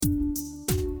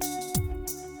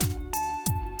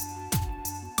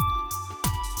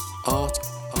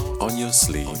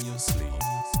your sleeve.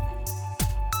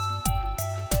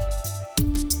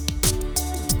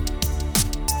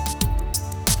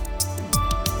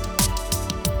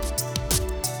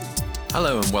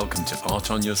 Hello and welcome to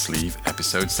Art on Your Sleeve,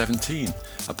 episode 17,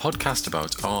 a podcast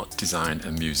about art, design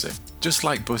and music. Just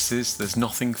like buses, there's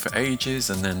nothing for ages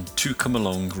and then two come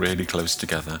along really close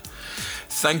together.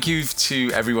 Thank you to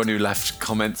everyone who left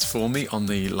comments for me on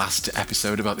the last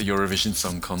episode about the Eurovision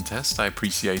Song Contest. I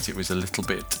appreciate it was a little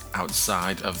bit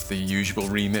outside of the usual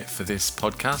remit for this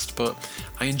podcast, but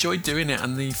I enjoyed doing it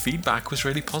and the feedback was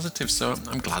really positive, so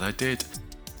I'm glad I did.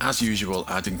 As usual,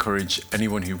 I'd encourage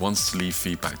anyone who wants to leave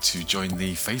feedback to join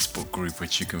the Facebook group,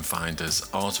 which you can find as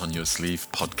Art on Your Sleeve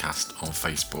podcast on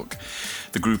Facebook.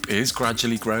 The group is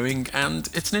gradually growing and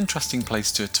it's an interesting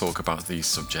place to talk about these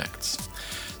subjects.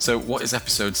 So what is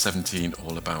episode 17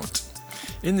 all about?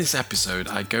 In this episode,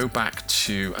 I go back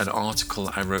to an article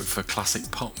I wrote for Classic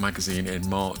Pop magazine in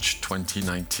March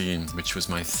 2019, which was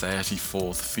my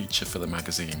 34th feature for the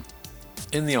magazine.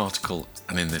 In the article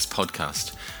and in this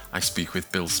podcast, I speak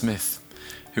with Bill Smith,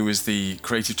 who is the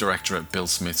creative director at Bill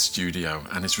Smith Studio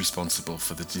and is responsible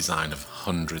for the design of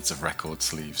hundreds of record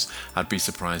sleeves. I'd be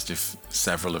surprised if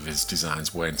several of his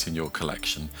designs weren't in your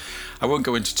collection. I won't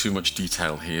go into too much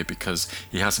detail here because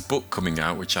he has a book coming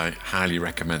out which I highly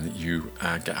recommend that you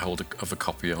get hold of a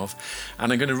copy of,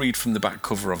 and I'm going to read from the back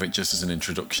cover of it just as an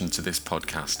introduction to this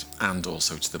podcast and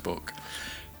also to the book.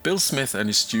 Bill Smith and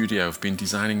his studio have been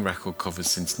designing record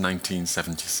covers since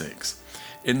 1976.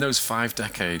 In those 5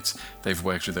 decades, they've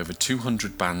worked with over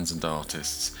 200 bands and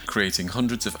artists, creating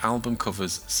hundreds of album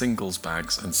covers, singles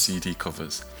bags, and CD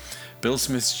covers. Bill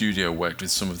Smith Studio worked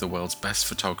with some of the world's best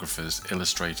photographers,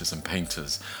 illustrators, and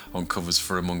painters on covers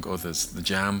for, among others, The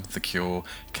Jam, The Cure,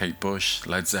 Kate Bush,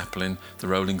 Led Zeppelin, The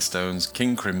Rolling Stones,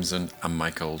 King Crimson, and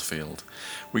Mike Oldfield.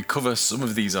 We cover some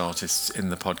of these artists in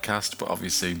the podcast, but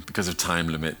obviously, because of time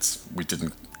limits, we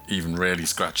didn't even really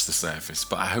scratch the surface.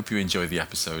 But I hope you enjoy the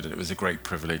episode, and it was a great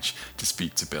privilege to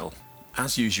speak to Bill.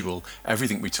 As usual,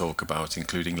 everything we talk about,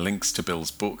 including links to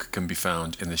Bill's book, can be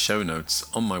found in the show notes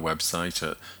on my website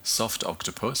at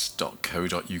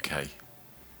softoctopus.co.uk.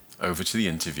 Over to the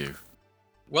interview.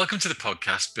 Welcome to the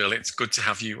podcast, Bill. It's good to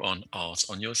have you on Art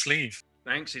on Your Sleeve.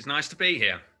 Thanks, it's nice to be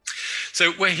here.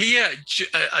 So we're here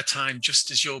at a time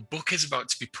just as your book is about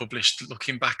to be published,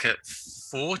 looking back at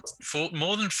more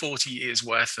than 40 years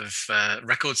worth of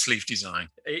record sleeve design.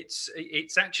 It's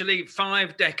actually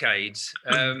 5 decades.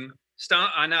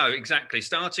 I know, exactly.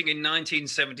 Starting in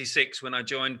 1976 when I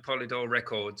joined Polydor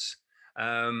Records,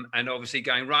 and obviously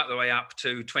going right the way up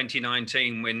to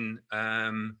 2019 when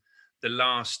the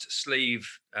last sleeve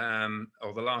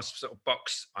or the last sort of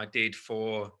box I did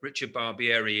for Richard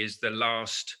Barbieri is the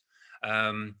last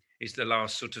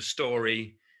sort of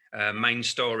story, main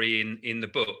story in the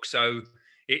book. So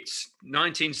it's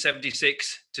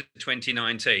 1976 to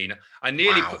 2019. If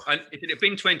it had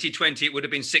been 2020, it would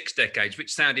have been 6 decades,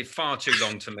 which sounded far too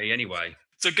long to me anyway.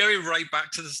 So going right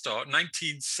back to the start,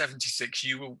 1976,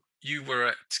 you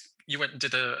went and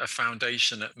did a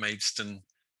foundation at Maidstone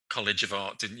College of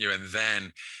Art, didn't you? And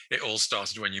then it all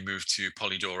started when you moved to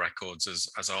Polydor Records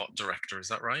as art director. Is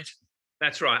that right?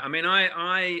 That's right. I mean,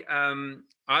 I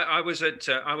was at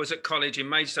college in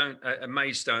Maidstone.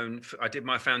 Maidstone, I did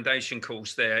my foundation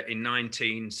course there in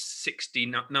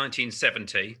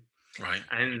 1970. Right.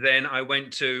 And then I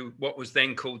went to what was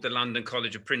then called the London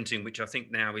College of Printing, which I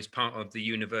think now is part of the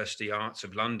University Arts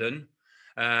of London,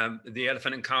 the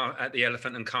Elephant and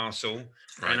Castle.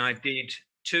 Right. And I did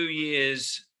 2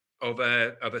 years of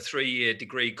a 3-year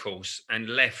degree course and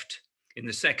left in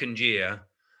the second year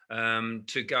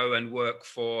to go and work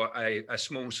for a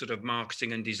small sort of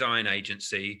marketing and design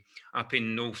agency up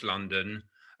in North London,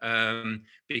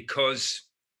 because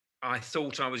I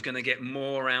thought I was going to get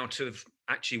more out of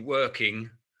actually working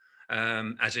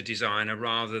as a designer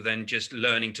rather than just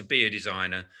learning to be a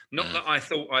designer. Not that I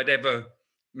thought I'd ever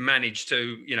manage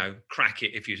to, crack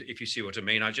it, if you see what I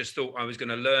mean. I just thought I was going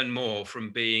to learn more from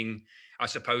being, I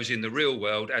suppose, in the real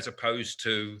world as opposed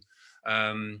to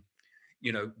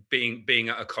being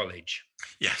at a college.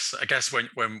 Yes, I guess when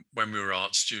we were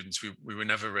art students, we were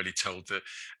never really told that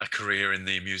a career in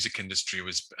the music industry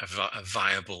was a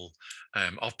viable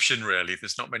option, really.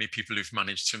 There's not many people who've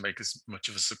managed to make as much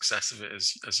of a success of it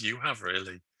as you have,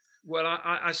 really. Well,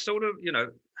 I sort of,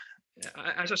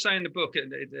 as I say in the book,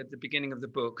 at the beginning of the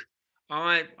book,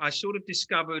 I sort of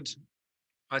discovered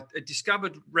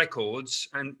records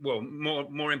and, well,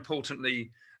 more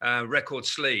importantly, record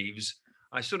sleeves.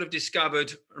 I sort of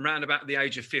discovered around about the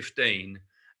age of 15,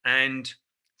 and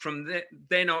from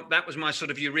then on, that was my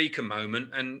sort of eureka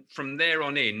moment. And from there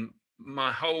on in,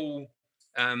 my whole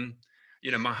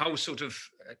my whole sort of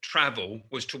travel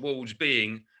was towards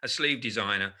being a sleeve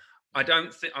designer. I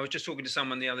don't think, I was just talking to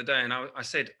someone the other day, and I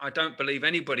said, I don't believe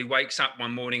anybody wakes up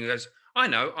one morning and goes, I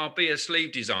know, I'll be a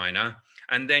sleeve designer,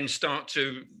 and then start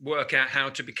to work out how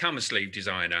to become a sleeve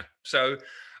designer. So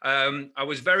I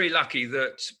was very lucky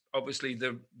that obviously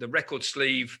the record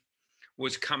sleeve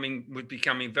was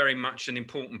becoming very much an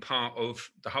important part of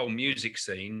the whole music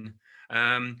scene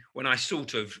when I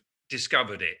sort of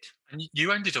discovered it. And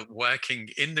you ended up working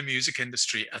in the music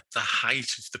industry at the height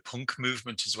of the punk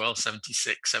movement as well,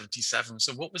 76, 77.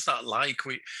 So what was that like?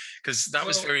 Because that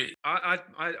was very... I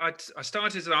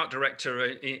started as art director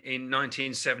in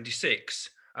 1976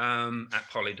 at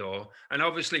Polydor. And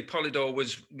obviously Polydor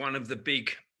was one of the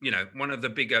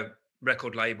bigger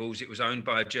record labels. It was owned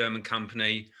by a German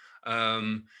company.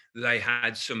 They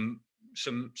had some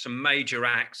major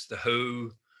acts, The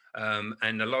Who,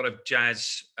 and a lot of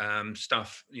jazz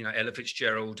stuff, Ella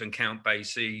Fitzgerald and Count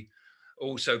Basie.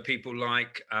 Also people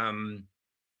like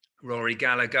Rory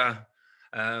Gallagher,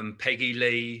 Peggy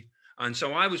Lee. And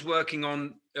so I was working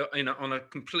on a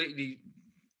completely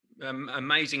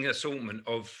amazing assortment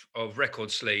of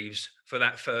record sleeves for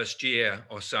that first year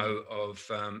or so of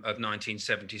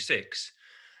 1976.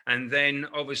 And then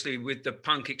obviously with the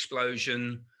punk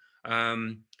explosion,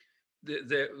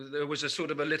 there was a sort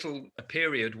of a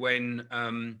period when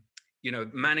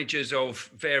managers of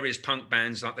various punk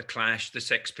bands like the Clash, the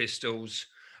Sex Pistols,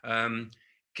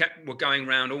 were going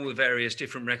around all the various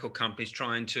different record companies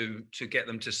trying to get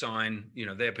them to sign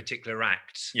their particular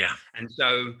acts. Yeah. And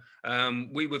so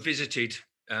we were visited.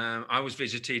 I was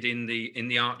visited in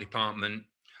the art department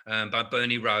by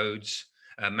Bernie Rhodes,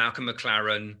 Malcolm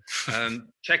McLaren,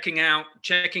 checking out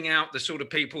the sort of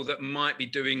people that might be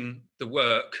doing the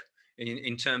work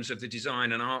in terms of the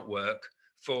design and artwork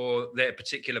for their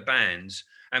particular bands,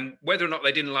 and whether or not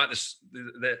they didn't like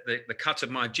the cut of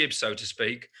my jib, so to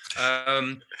speak,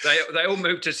 they all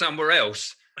moved to somewhere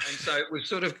else. And so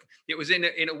it was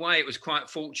in a way it was quite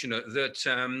fortunate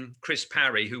that Chris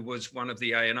Parry, who was one of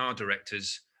the A&R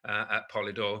directors at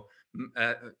Polydor,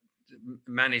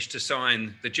 managed to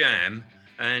sign the Jam.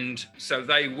 And so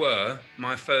they were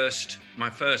my first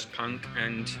punk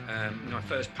and my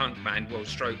first punk band, well,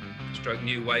 stroke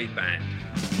new wave band.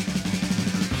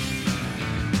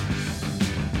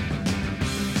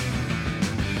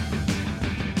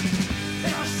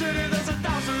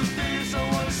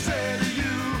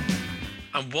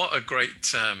 And what a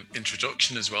great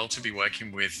introduction as well, to be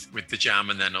working with the Jam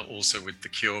and then also with The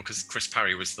Cure, because Chris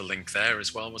Parry was the link there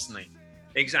as well, wasn't he?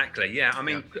 Exactly, yeah. I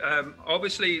mean,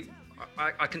 obviously,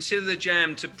 I consider the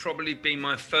Jam to probably be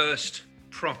my first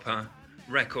proper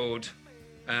record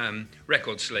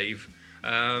sleeve,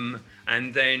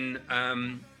 and then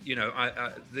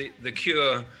the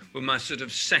Cure were my sort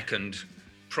of second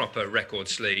proper record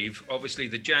sleeve. Obviously,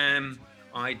 the Jam,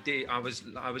 I was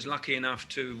lucky enough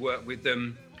to work with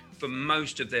them for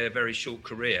most of their very short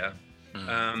career,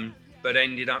 but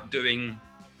ended up doing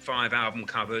 5 album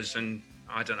covers and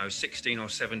 16 or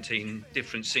 17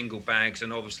 different single bags,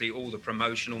 and obviously all the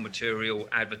promotional material,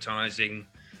 advertising,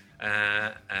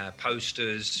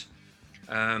 posters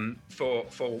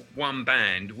for one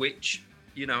band, which,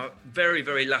 very,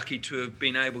 very lucky to have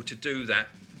been able to do that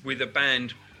with a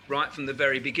band right from the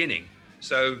very beginning.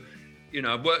 So,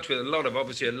 I've worked with a lot of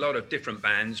different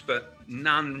bands, but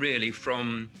none really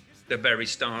from the very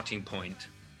starting point.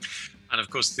 And of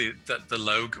course, the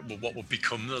logo, what would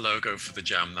become the logo for the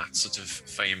Jam, that sort of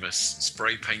famous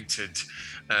spray painted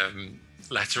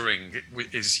lettering,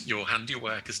 is your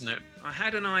handiwork, isn't it? I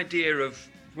had an idea of,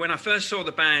 when I first saw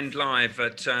the band live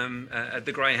at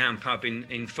the Greyhound pub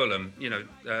in Fulham,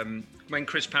 when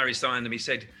Chris Parry signed them, he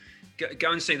said,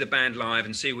 go and see the band live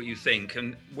and see what you think.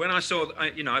 And when I saw,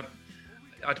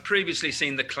 I'd previously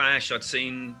seen the Clash, I'd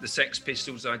seen the Sex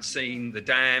Pistols, I'd seen the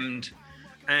Damned,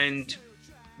 and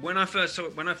when I first saw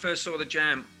the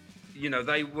Jam,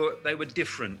 they were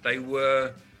different. They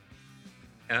were,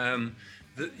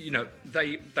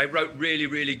 they wrote really,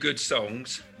 really good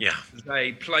songs. Yeah.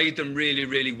 They played them really,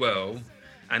 really well,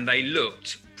 and they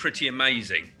looked pretty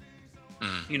amazing.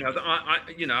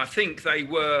 I think they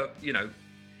were,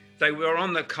 they were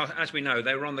on the, as we know,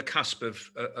 they were on the cusp of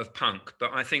punk,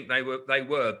 but I think they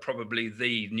were probably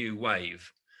the new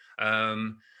wave,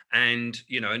 and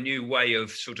a new way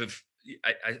of sort of,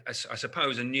 I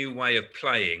suppose, a new way of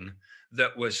playing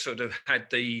that was sort of had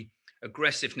the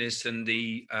aggressiveness and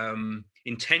the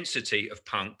intensity of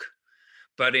punk,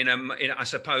 but I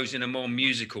suppose in a more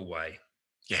musical way.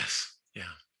 Yes,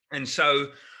 yeah. And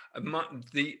so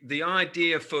the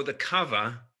idea for the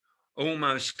cover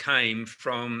almost came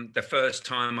from the first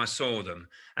time I saw them,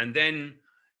 and then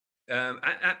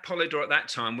at Polydor at that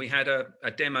time, we had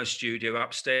a demo studio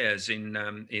upstairs in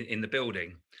the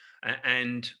building,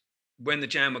 and when the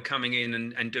Jam were coming in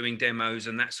and doing demos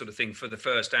and that sort of thing for the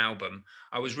first album,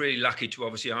 I was really lucky to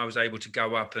obviously I was able to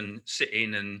go up and sit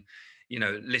in and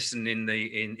listen in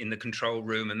the control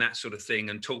room and that sort of thing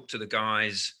and talk to the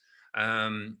guys,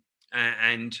 and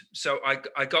so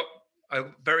I got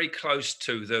very close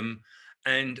to them.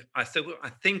 And I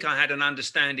think I had an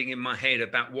understanding in my head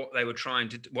about what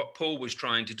what Paul was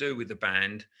trying to do with the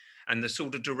band, and the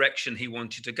sort of direction he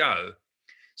wanted to go.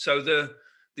 So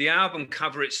the album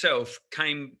cover itself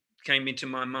came into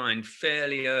my mind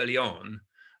fairly early on,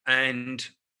 and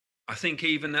I think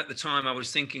even at the time I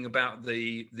was thinking about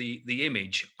the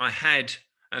image. I had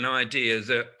an idea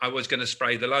that I was going to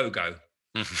spray the logo.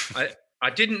 I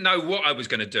didn't know what I was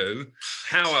going to do,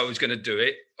 how I was going to do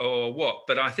it, or what,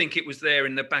 but I think it was there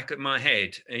in the back of my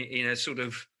head in a sort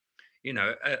of,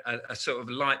 a sort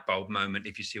of light bulb moment,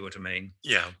 if you see what I mean.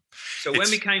 Yeah. So when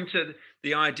we came to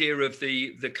the idea of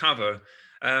the cover,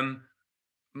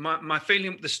 my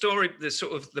feeling, the story, the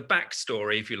sort of the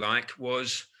backstory, if you like,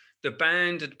 was the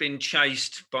band had been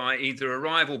chased by either a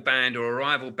rival band or a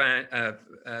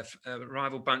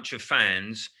rival bunch of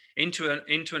fans into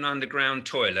an underground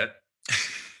toilet.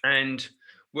 And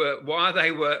while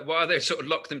they sort of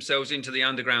locked themselves into the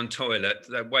underground toilet,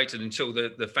 they waited until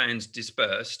the fans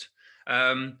dispersed.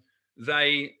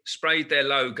 They sprayed their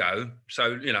logo.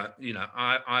 So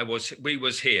we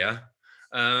was here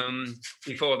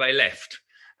before they left,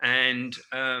 and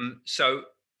so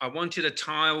I wanted a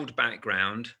tiled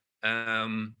background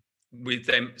with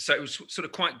them. So it was sort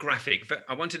of quite graphic.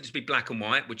 I wanted it to be black and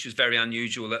white, which was very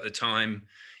unusual at the time.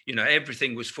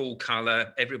 Everything was full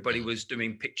color. Everybody was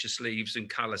doing picture sleeves and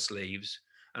color sleeves.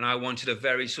 And I wanted a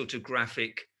very sort of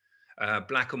graphic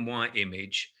black and white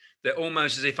image that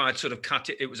almost as if I'd sort of cut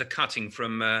it. It was a cutting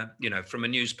from, from a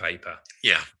newspaper.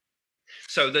 Yeah.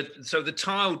 So the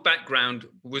tiled background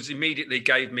immediately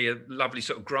gave me a lovely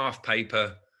sort of graph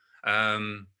paper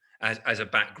as a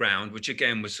background, which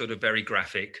again was sort of very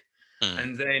graphic.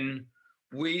 And then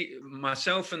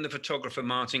myself and the photographer,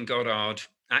 Martin Goddard,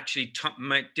 actually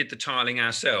did the tiling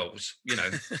ourselves,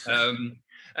 so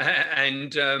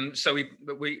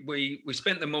we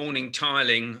spent the morning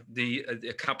tiling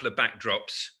a couple of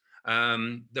backdrops.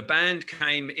 The band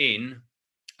came in,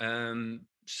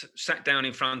 sat down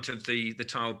in front of the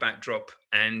tiled backdrop,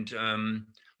 and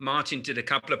Martin did a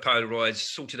couple of Polaroids,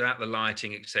 sorted out the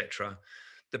lighting, etc.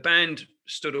 The band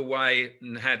stood away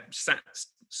and sat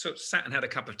and had a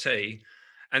cup of tea.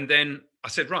 And then I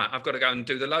said, right, I've got to go and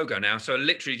do the logo now. So I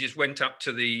literally just went up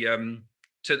to the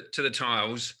to the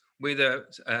tiles with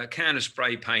a can of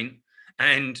spray paint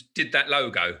and did that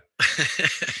logo.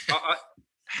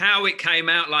 How it came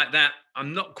out like that,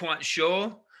 I'm not quite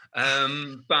sure.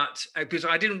 But because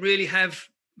I didn't really have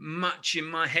much in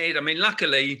my head. I mean,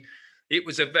 luckily, it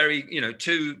was a very,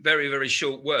 two very, very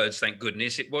short words, thank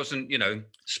goodness. It wasn't,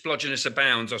 Splogenus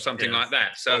abounds or something like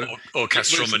that. So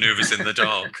orchestral maneuvers in the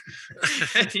dark.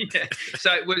 Yeah.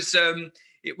 So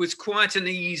it was quite an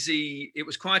easy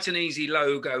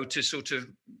logo to sort of,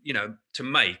 to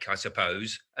make, I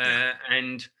suppose.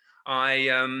 And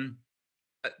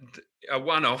a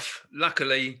one-off,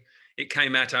 luckily it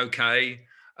came out okay.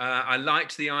 I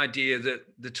liked the idea that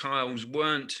the tiles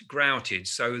weren't grouted,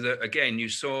 so that again you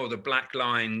saw the black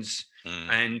lines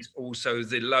and also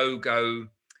the logo,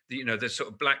 the sort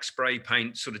of black spray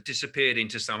paint sort of disappeared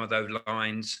into some of those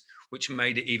lines, which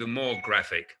made it even more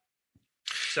graphic.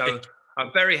 So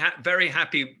I'm very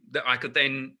happy that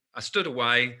I stood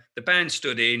away, the band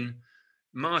stood in,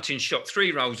 Martin shot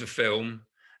 3 rolls of film,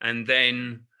 and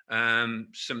then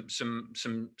some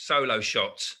solo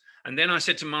shots. And then I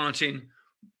said to Martin,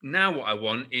 now what I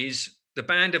want is the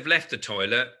band have left the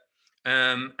toilet,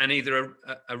 and either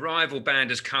a rival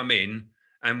band has come in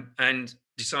and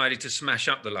decided to smash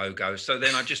up the logo. So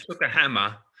then I just took a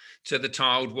hammer to the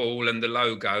tiled wall and the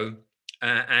logo,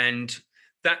 and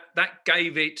that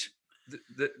gave it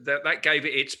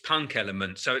its punk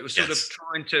element. So it was sort of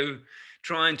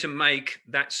trying to make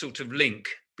that sort of link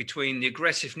between the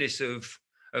aggressiveness of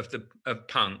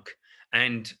punk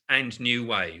and new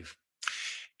wave.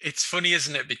 It's funny,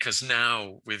 isn't it? Because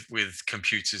now with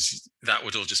computers, that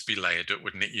would all just be layered up,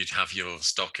 wouldn't it? You'd have your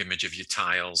stock image of your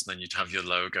tiles, and then you'd have your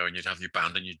logo, and you'd have your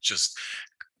band, and you'd just,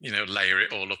 layer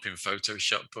it all up in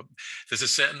Photoshop. But there's a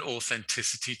certain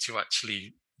authenticity to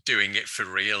actually doing it for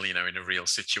real, in a real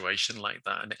situation like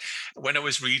that. And when I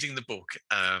was reading the book,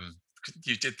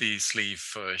 you did the sleeve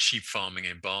for sheep farming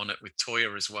in Barnet with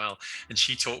Toya as well, and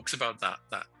she talks about that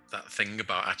thing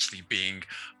about actually being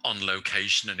on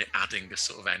location and it adding a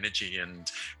sort of energy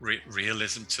and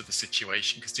realism to the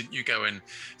situation. Because didn't you go and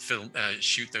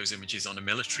shoot those images on a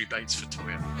military base for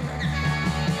Toya?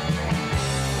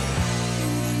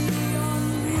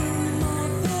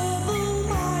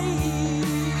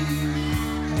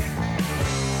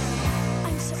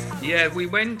 Yeah, we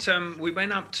went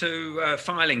up to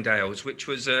Fylingdales, which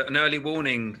was an early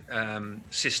warning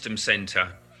system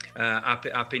centre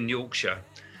up in Yorkshire,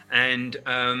 and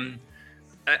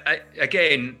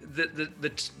again,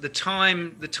 the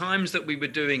times that we were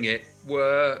doing it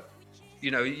were,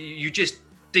 you just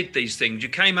did these things. I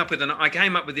came up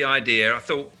with the idea. I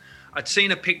thought I'd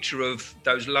seen a picture of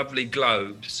those lovely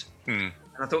globes, and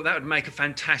I thought that would make a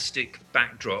fantastic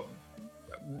backdrop.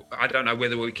 I don't know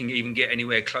whether we can even get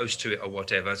anywhere close to it or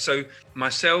whatever. So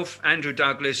myself, Andrew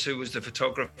Douglas, who was the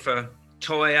photographer,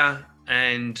 Toya,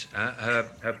 and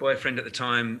her boyfriend at the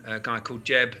time, a guy called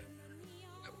Jeb,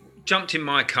 jumped in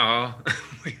my car.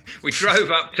 we drove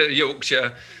up to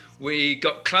Yorkshire. We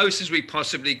got close as we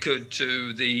possibly could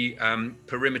to the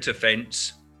perimeter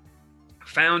fence.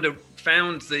 Found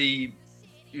the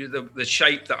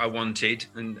shape that I wanted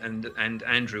and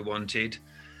Andrew wanted.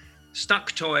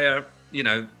 Stuck Toya,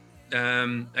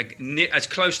 as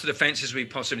close to the fence as we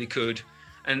possibly could,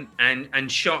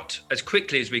 and shot as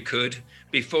quickly as we could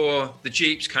before the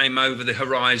jeeps came over the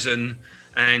horizon,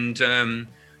 and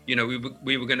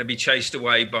we were going to be chased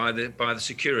away by the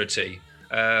security,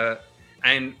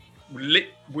 and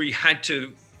we had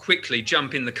to quickly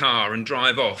jump in the car and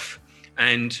drive off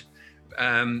and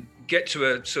get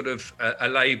to a sort of a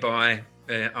lay-by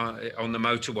on the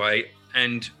motorway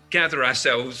and gather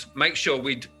ourselves, make sure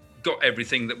we'd got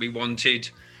everything that we wanted.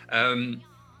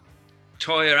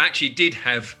 Toya actually did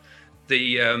have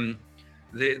the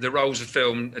rolls of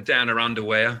film down her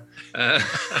underwear,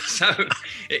 so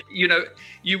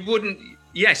you wouldn't.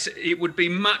 Yes, it would be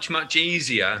much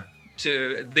easier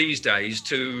these days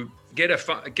to get a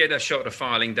shot of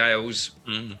Fylingdales,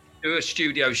 do a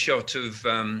studio shot of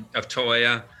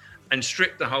Toya, and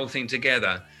strip the whole thing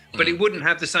together. But it wouldn't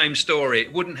have the same story.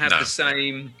 It wouldn't have the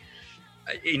same.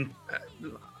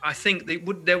 I think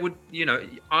there would.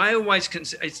 I always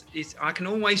I can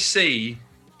always see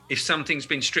if something's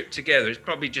been stripped together. It's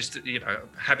probably just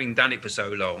having done it for so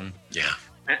long. Yeah.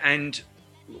 And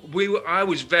I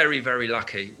was very, very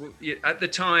lucky at the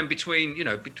time between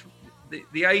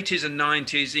the 80s and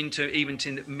 90s even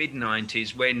to the mid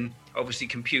 90s, when obviously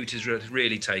computers were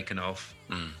really taken off.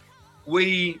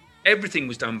 Everything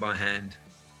was done by hand.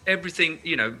 Everything,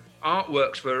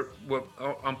 artworks were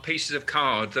on pieces of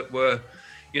card that were,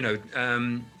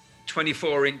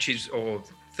 24 inches or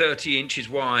 30 inches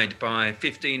wide by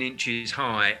 15 inches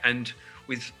high, and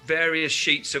with various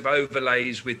sheets of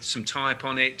overlays with some type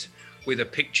on it, with a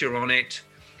picture on it,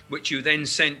 which you then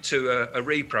sent to a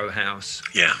repro house.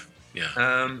 Yeah.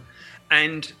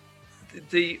 And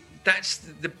that's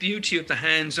the beauty of the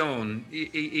hands-on.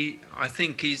 I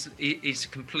think is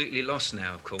completely lost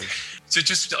now, of course. So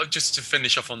just to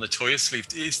finish off on the Toya sleeve,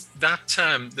 is that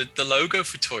the logo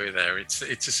for Toya there? It's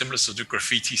a similar sort of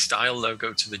graffiti style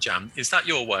logo to the Jam. Is that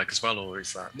your work as well, or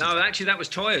is that? No, actually, that was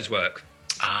Toya's work.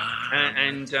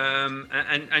 And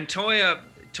Toya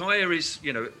is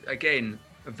again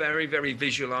a very, very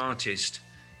visual artist.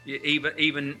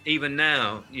 Even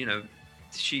now,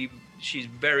 she's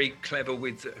very clever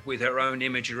with her own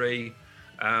imagery,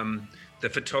 the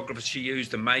photographers she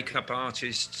used, the makeup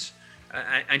artists,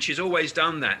 and she's always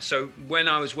done that. So when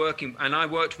I was working, and I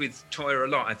worked with Toya a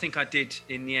lot, I think I did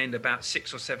in the end about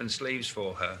 6 or 7 sleeves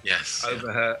for her. Yes.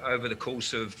 Over the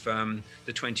course of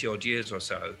the 20 odd years or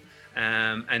so,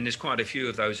 and there's quite a few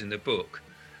of those in the book.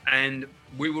 And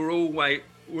we were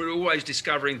always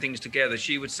discovering things together.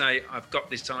 She would say, "I've got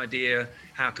this idea.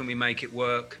 How can we make it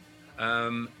work?"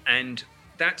 And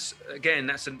that's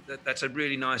a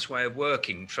really nice way of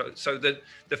working. So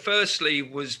the first sleeve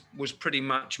was pretty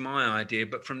much my idea,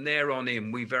 but from there on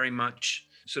in, we very much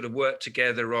sort of worked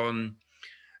together on,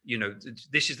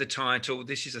 this is the title,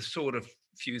 this is a sort of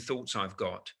few thoughts I've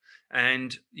got,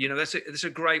 and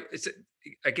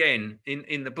again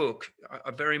in the book,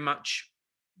 I very much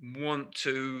want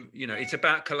to, it's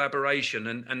about collaboration,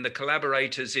 and the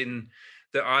collaborators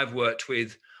that I've worked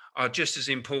with are just as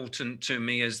important to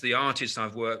me as the artists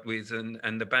I've worked with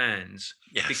and the bands.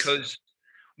 Yes. Because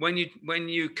when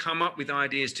you come up with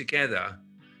ideas together,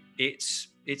 it's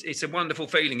a wonderful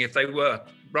feeling if they work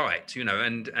right,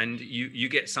 and you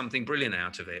get something brilliant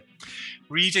out of it.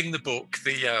 Reading the book,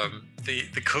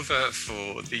 the cover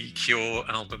for the Cure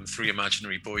album Three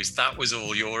Imaginary Boys, that was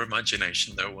all your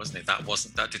imagination, though, wasn't it?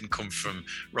 That didn't come from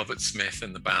Robert Smith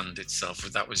and the band itself.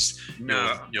 That was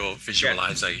your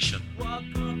visualization. Walk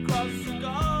across the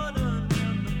garden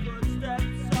in the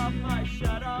footsteps of my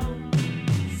shadow.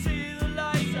 See the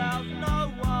lights out,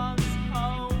 no one's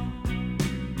home.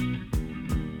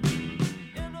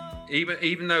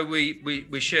 Even though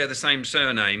we share the same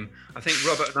surname, I think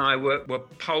Robert and I were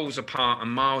poles apart and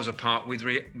miles apart with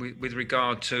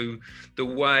regard to the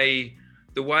way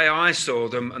I saw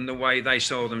them and the way they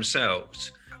saw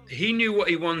themselves. He knew what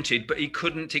he wanted, but he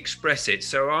couldn't express it.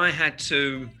 So I had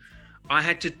to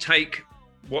take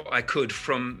what I could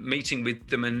from meeting with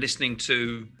them and listening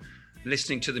to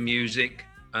the music,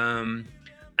 and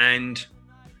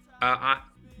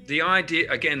the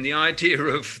idea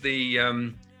of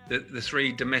the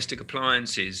three domestic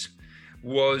appliances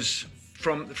was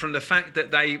from the fact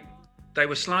that they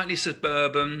were slightly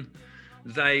suburban.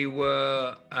 They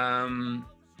were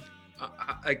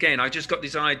again, I just got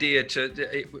this idea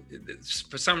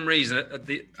for some reason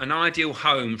an Ideal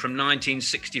Home from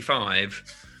 1965,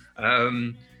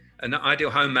 an Ideal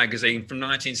Home magazine from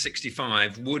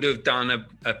 1965 would have done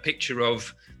a picture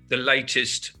of the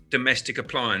latest domestic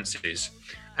appliances,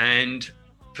 and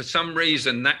for some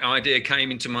reason that idea came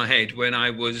into my head when I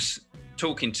was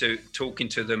talking to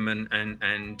them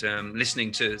and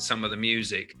listening to some of the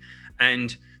music,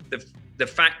 and the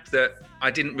fact that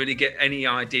I didn't really get any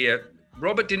idea.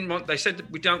 Robert didn't want. They said that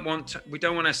we don't want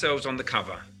ourselves on the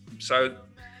cover. So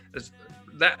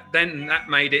that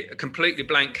made it a completely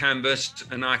blank canvas,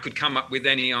 and I could come up with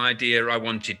any idea I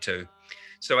wanted to.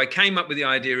 So I came up with the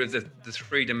idea of the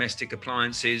three domestic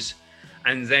appliances,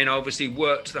 and then obviously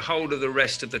worked the whole of the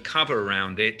rest of the cover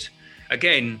around it.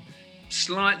 Again,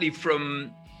 slightly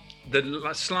from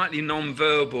the slightly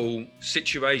non-verbal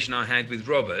situation I had with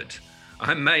Robert,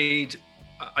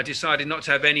 I decided not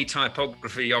to have any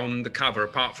typography on the cover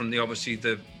apart from the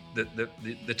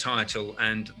title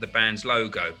and the band's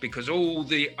logo, because all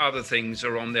the other things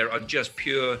are on there are just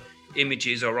pure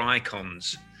images or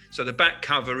icons. So the back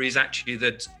cover is actually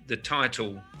the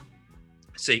title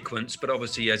sequence, but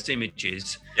obviously as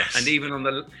images. Yes. And even on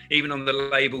the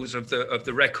labels of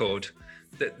the record,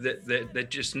 they're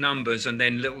just numbers and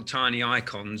then little tiny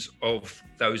icons of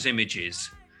those images.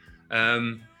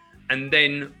 And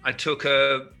then I took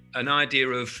an idea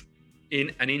of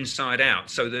an inside out.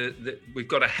 So we've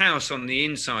got a house on the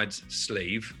inside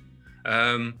sleeve,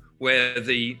 where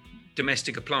the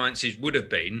domestic appliances would have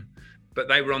been, but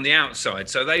they were on the outside.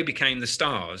 So they became the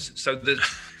stars. So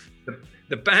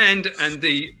the band and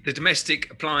the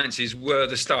domestic appliances were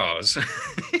the stars.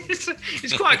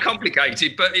 It's quite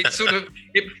complicated, but it sort of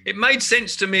it made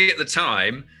sense to me at the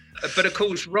time. But of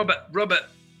course, Robert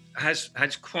has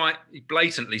quite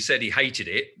blatantly said he hated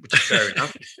it, which is fair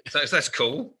enough. So that's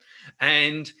cool.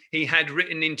 And he had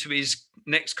written into his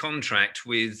next contract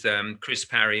with Chris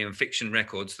Parry and Fiction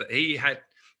Records that he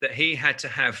had to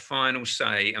have final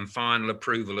say and final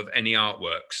approval of any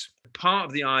artworks. Part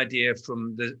of the idea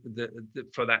from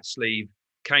for that sleeve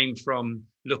came from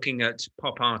looking at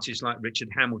pop artists like Richard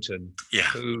Hamilton,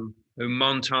 who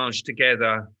montaged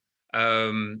together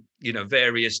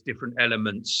various different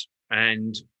elements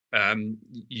and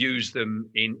use them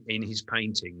in his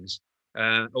paintings.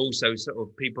 Also sort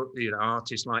of people,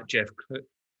 artists like Jeff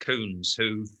Koons,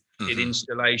 who did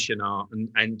installation art,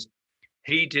 and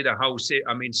he did a whole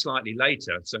slightly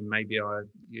later, so maybe I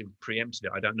preempted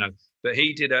it, I don't know, but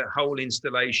he did a whole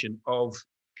installation of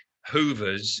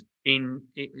Hoovers in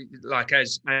like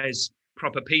as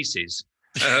proper pieces.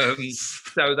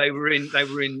 So they were in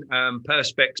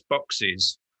Perspex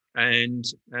boxes, and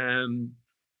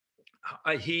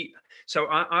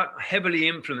I heavily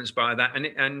influenced by that,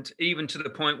 and even to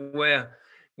the point where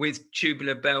with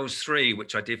Tubular Bells 3,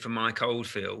 which I did for Mike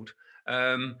Oldfield,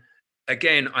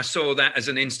 again I saw that as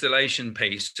an installation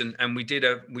piece, and we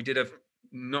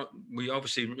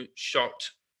obviously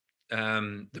shot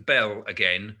the bell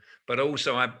again, but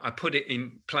also I put it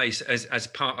in place as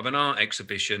part of an art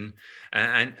exhibition,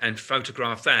 and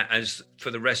photographed that as for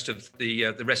the rest of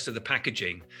the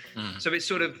packaging. So it's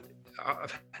sort of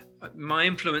my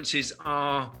influences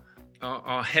are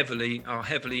heavily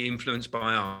influenced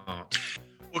by art.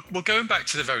 Well, going back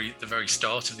to the very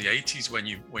start of the 80s when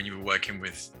you were working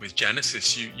with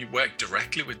Genesis, you worked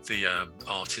directly with the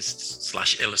artist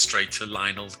 / illustrator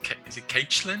Lionel. Is it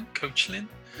Koechlin?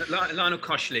 Lionel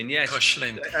Koechlin, yes.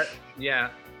 Koechlin.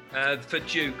 For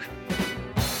Duke.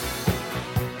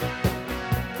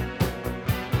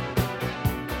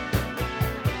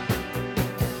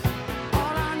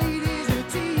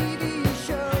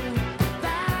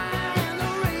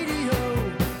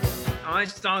 I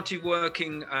started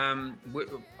working.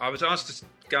 I was asked to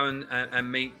go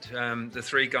and meet the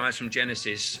three guys from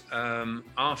Genesis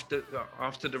after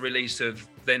the release of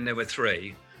Then There Were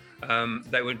Three.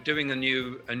 They were doing a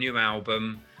new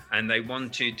album, and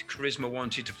Charisma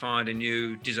wanted to find a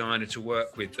new designer to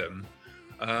work with them.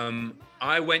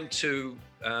 I went to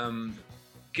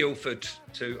Guildford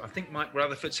to, I think, Mike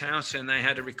Rutherford's house, and they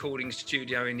had a recording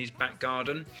studio in his back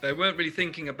garden. They weren't really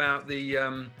thinking about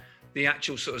the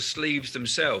actual sort of sleeves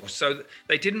themselves, so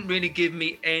they didn't really give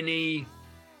me any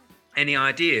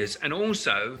ideas. And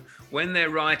also, when they're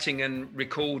writing and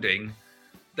recording,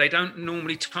 they don't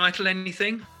normally title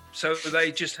anything, so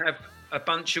they just have a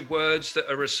bunch of words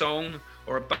that are a song,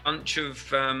 or a bunch of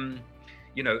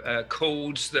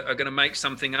chords that are going to make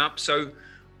something up. So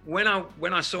when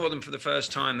I saw them for the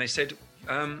first time, they said,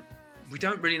 we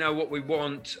don't really know what we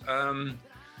want.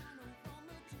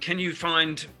 Can you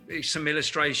find some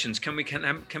illustrations? Can we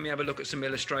have a look at some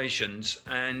illustrations?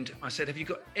 And I said, have you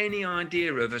got any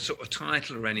idea of a sort of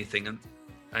title or anything?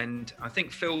 And I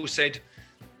think Phil said,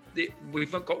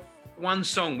 we've got one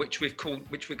song which we're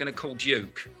going to call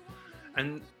Duke.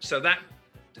 And so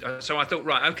I thought,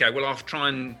 right, okay, well, I'll try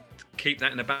and keep that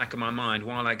in the back of my mind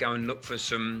while I go and look for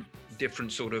some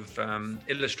different sort of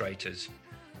illustrators.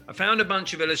 I found a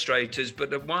bunch of illustrators,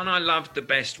 but the one I loved the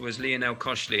best was Lionel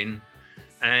Koechlin,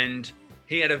 and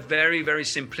he had a very, very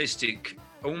simplistic,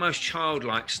 almost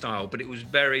childlike style, but it was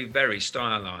very, very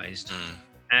stylized.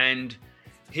 And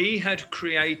he had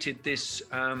created this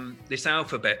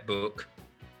alphabet book,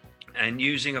 and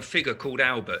using a figure called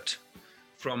Albert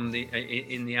from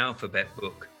in the alphabet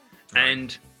book. Right.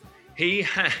 And he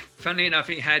had, funnily enough,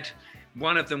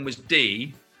 one of them was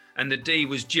D, and the D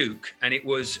was Duke, and it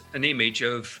was an image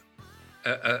of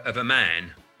a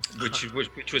man,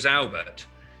 which was Albert.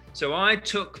 So I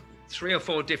took 3 or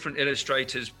 4 different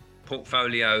illustrators'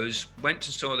 portfolios, went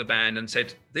and saw the band, and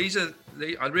said,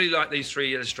 I really like these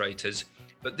 3 illustrators,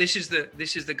 but this is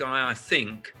the guy I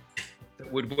think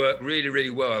that would work really,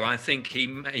 really well. I think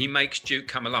he makes Duke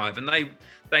come alive, and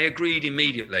they agreed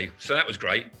immediately. So that was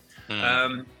great.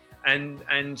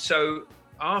 And so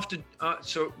after,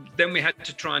 so then we had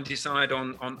to try and decide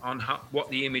on what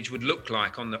the image would look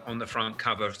like on the front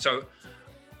cover. So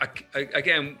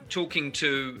again, talking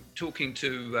to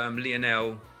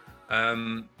Lionel,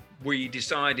 we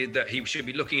decided that he should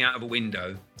be looking out of a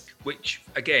window, which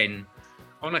again,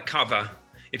 on a cover,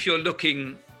 if you're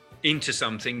looking into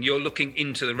something, you're looking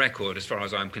into the record, as far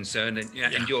as I'm concerned,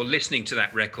 and you're listening to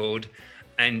that record,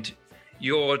 and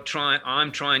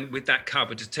I'm trying with that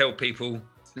cover to tell people,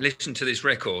 listen to this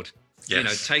record.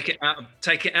 Yes. Take it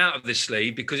out of the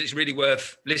sleeve, because it's really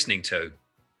worth listening to.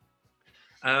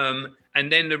 And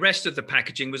then the rest of the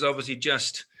packaging was obviously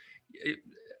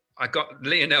I got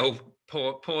Lionel,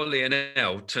 poor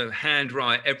Lionel, to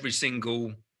handwrite every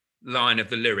single line of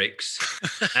the lyrics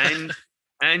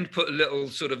and put little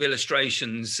sort of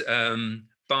illustrations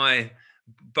by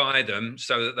them,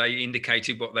 so that they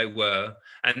indicated what they were.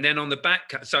 And then on the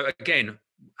back, so again,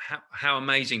 how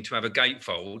amazing to have a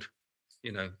gatefold,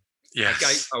 Yes. A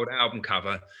gatefold album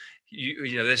cover.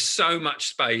 There's so much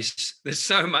space. There's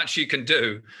so much you can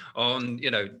do on,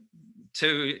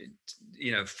 4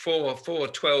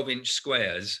 12-inch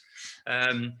squares.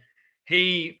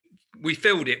 We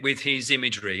filled it with his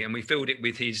imagery, and we filled it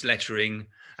with his lettering.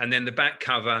 And then the back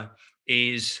cover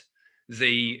is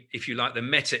the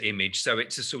meta image. So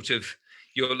it's a sort of,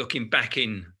 you're looking back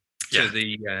in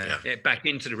to back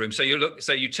into the room. So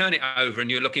you turn it over and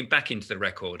you're looking back into the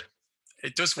record.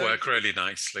 It does work really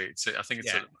nicely. I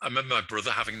remember my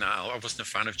brother having that album. I wasn't a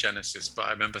fan of Genesis, but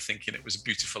I remember thinking it was a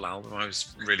beautiful album. I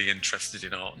was really interested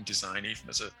in art and design, even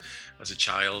as a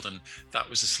child, and that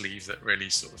was a sleeve that really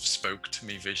sort of spoke to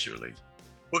me visually.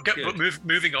 But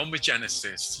moving on with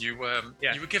Genesis, you were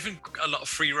given a lot of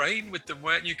free rein with them,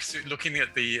 weren't you? Because looking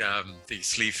at the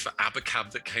sleeve for Abacab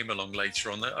that came along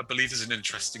later on, I believe there's an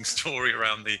interesting story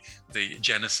around the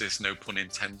Genesis, no pun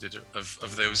intended,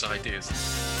 of those ideas.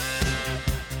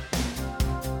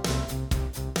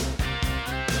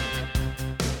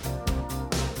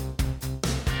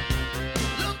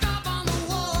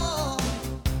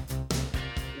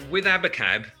 With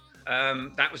Abacab,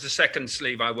 that was the second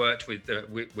sleeve I worked with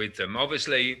them.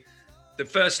 Obviously, the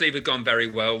first sleeve had gone very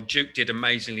well. Duke did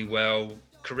amazingly well.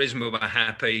 Charisma were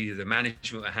happy. The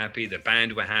management were happy. The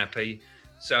band were happy.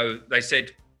 So they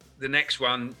said, the next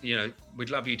one, we'd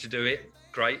love you to do it.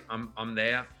 Great, I'm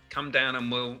there. Come down and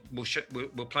we'll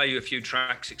play you a few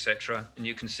tracks, etc. And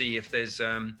you can see if there's,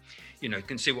 you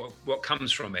can see what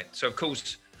comes from it. So of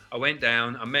course, I went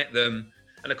down. I met them.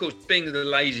 And of course, being the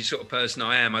lazy sort of person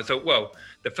I am, I thought, well,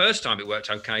 the first time it worked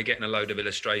okay, getting a load of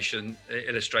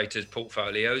illustrators'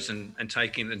 portfolios and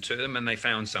taking them to them, and they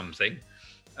found something.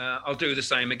 I'll do the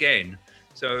same again.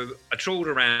 So I trawled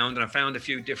around and I found a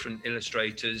few different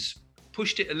illustrators,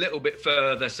 pushed it a little bit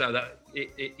further so that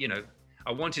it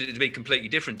I wanted it to be completely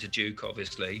different to Duke,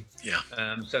 obviously. Yeah.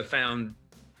 So found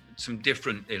some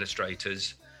different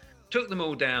illustrators, took them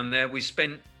all down there.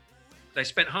 They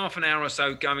spent half an hour or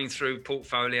so going through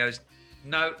portfolios.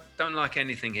 No, don't like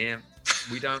anything here.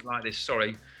 We don't like this.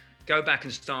 Sorry. Go back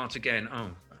and start again.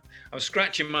 Oh, I was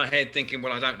scratching my head thinking,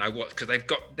 well, I don't know what, because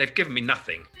they've given me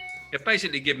nothing. They've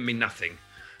basically given me nothing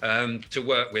to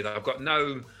work with. I've got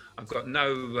no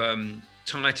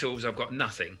titles. I've got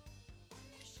nothing.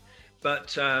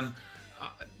 But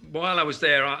while I was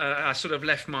there, I sort of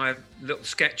left my little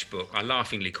sketchbook. I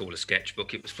laughingly call a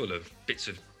sketchbook. It was full of bits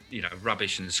of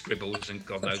rubbish and scribbles and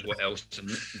God knows what else and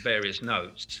various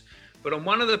notes. But on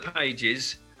one of the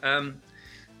pages,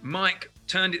 Mike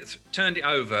turned it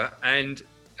over and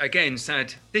again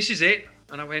said, "This is it."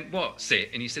 And I went, "What's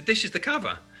it?" And he said, "This is the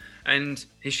cover." And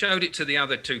he showed it to the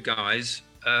other two guys.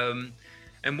 And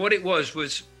what it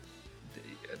was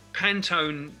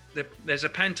Pantone. There's a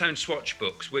Pantone swatch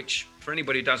books, which for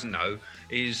anybody who doesn't know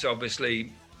is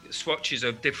obviously swatches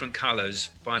of different colours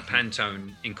by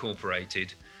Pantone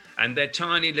Incorporated. And they're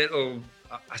tiny little,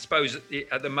 I suppose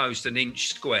at the most an inch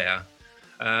square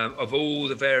of all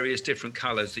the various different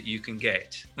colours that you can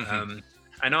get.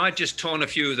 And I just torn a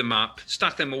few of them up,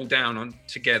 stuck them all down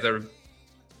together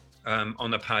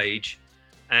on a page,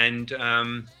 and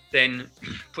then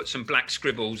put some black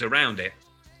scribbles around it.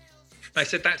 They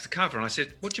said, "That's the cover." And I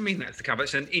said, "What do you mean that's the cover?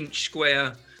 It's an inch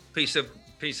square piece of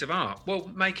art."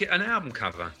 "Well, make it an album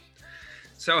cover."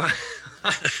 So I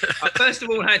first of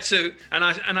all had to, and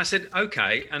I said,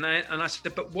 "Okay," and I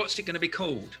said, "But what's it going to be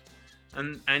called?"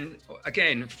 And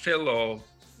again, Phil or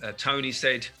Tony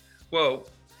said, "Well,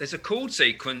 there's a chord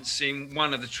sequence in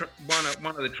one of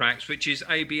the tracks, which is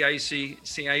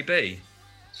ABACCAB."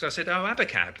 So I said, "Oh,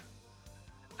 Abacab,"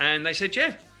 and they said,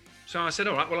 "Yeah." So I said,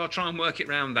 "All right, well, I'll try and work it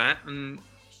around that." And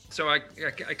so I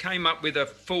came up with a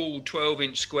full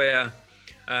 12-inch square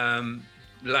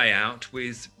layout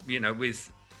with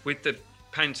the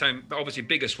Pantone, obviously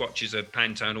bigger swatches of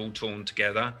Pantone all torn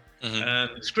together,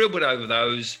 scribbled over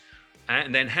those,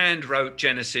 and then hand wrote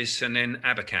Genesis and then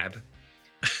Abacab.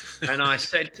 And I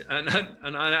said,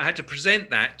 and I had to present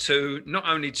that to not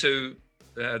only to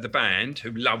the band,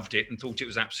 who loved it and thought it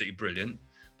was absolutely brilliant,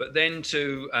 but then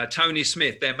to Tony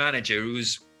Smith, their manager, who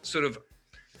was sort of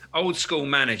old school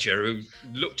manager, who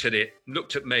looked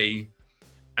at me,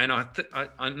 and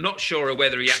I'm not sure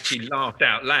whether he actually laughed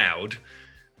out loud,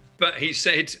 but he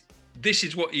said, this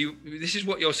is what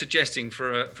you're suggesting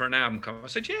for an album cover." I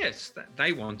said, "Yes,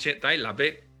 they want it, they love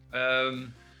it.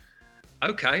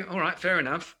 Okay, all right, fair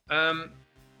enough."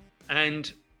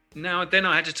 And then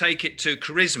I had to take it to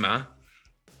Charisma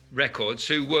Records,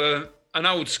 who were an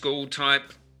old school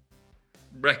type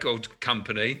record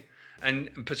company,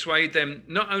 and persuade them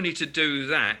not only to do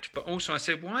that, but also I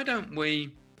said, why don't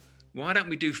we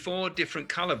do 4 different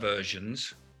color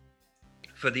versions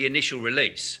for the initial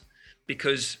release?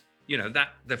 Because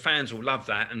that the fans will love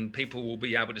that, and people will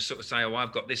be able to sort of say, "Oh,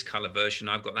 I've got this color version,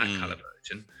 I've got that color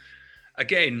version."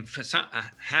 Again, for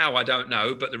how I don't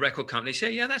know, but the record company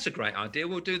said, "Yeah, that's a great idea.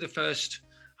 We'll do the first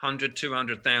 100,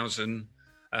 200,000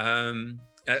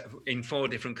 in 4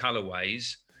 different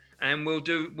colorways. And we'll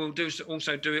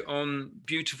also do it on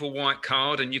beautiful white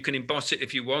card, and you can emboss it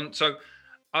if you want." So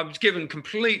I was given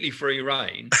completely free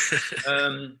rein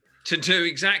to do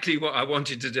exactly what I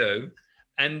wanted to do.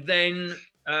 And then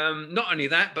not only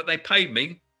that, but they paid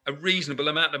me a reasonable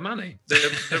amount of money.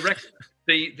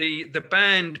 The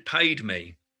band paid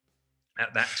me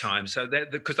at that time, so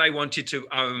because they wanted to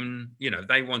own,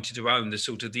 the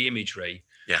sort of the imagery.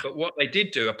 Yeah. But what they did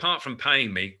do, apart from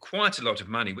paying me quite a lot of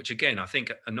money, which again I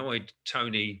think annoyed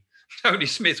Tony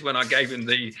Smith when I gave him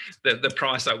the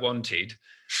price I wanted,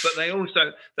 but they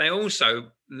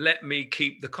also let me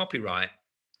keep the copyright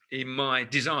in my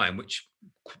design, which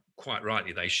quite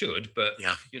rightly they should. But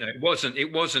yeah, it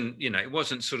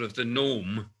wasn't sort of the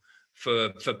norm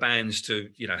for bands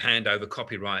to hand over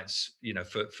copyrights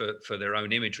for their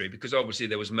own imagery, because obviously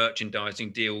there was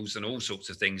merchandising deals and all sorts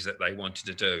of things that they wanted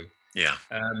to do. Yeah.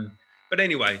 But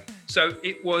anyway, so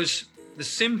it was the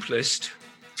simplest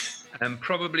and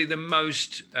probably the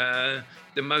most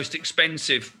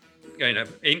expensive,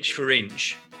 inch for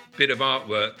inch bit of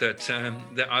artwork that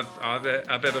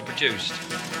I've ever produced.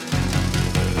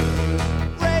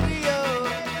 Radio.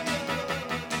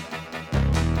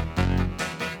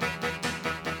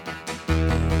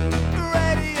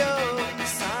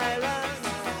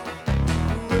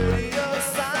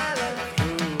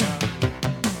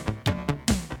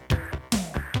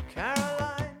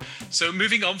 So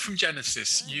moving on from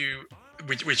Genesis,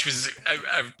 which was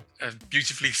a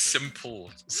beautifully simple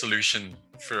solution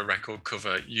for a record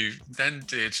cover, you then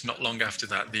did, not long after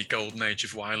that, the Golden Age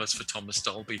of Wireless for Thomas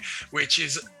Dolby, which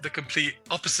is the complete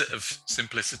opposite of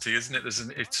simplicity, isn't it?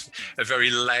 It's a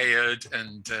very layered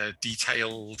and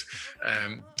detailed.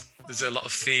 There's a lot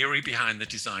of theory behind the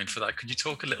design for that. Could you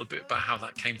talk a little bit about how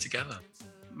that came together?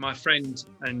 My friend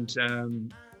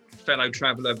and fellow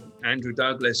traveller, Andrew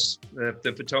Douglas,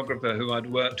 the photographer who I'd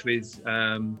worked with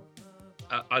a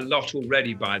lot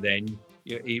already by then.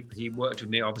 He worked with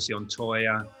me obviously on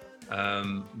Toyah.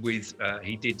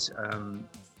 He did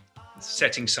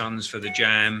Setting Suns for the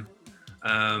Jam,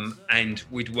 and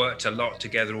we'd worked a lot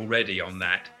together already on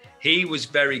that. He was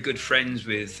very good friends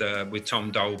with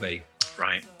Tom Dolby,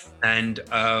 right? And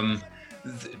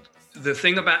the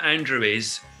thing about Andrew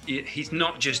is he's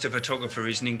not just a photographer;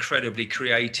 he's an incredibly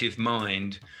creative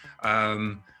mind, a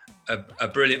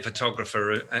brilliant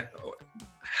photographer.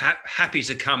 Happy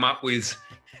to come up with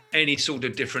any sort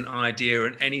of different idea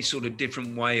and any sort of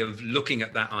different way of looking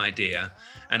at that idea.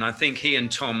 And I think he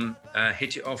and Tom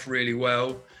hit it off really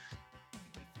well.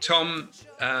 Tom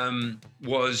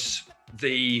was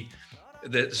the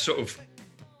sort of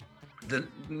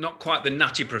not quite the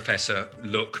Nutty Professor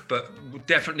look, but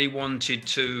definitely wanted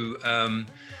to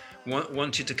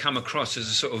come across as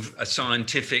a sort of a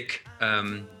scientific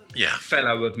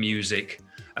fellow of music,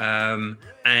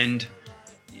 and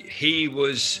he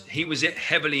was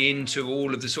heavily into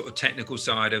all of the sort of technical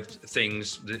side of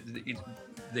things,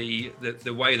 the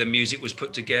way the music was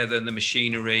put together and the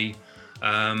machinery,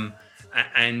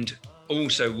 and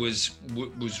also was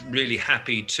really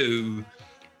happy to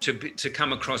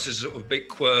come across as sort of a bit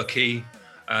quirky,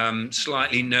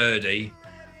 slightly nerdy,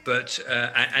 but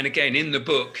and again in the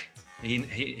book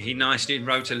he nicely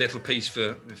wrote a little piece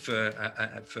for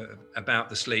about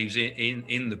the sleeves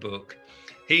in the book.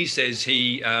 He says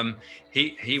he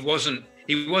wasn't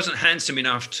handsome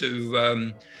enough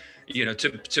to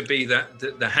to be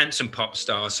the handsome pop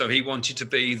star, so he wanted to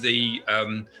be the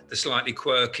slightly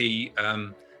quirky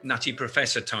Nutty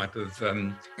Professor type of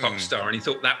pop star, and he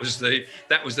thought that was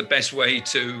the best way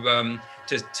to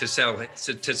sell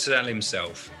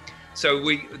himself. So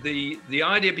the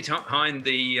idea behind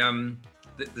the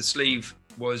sleeve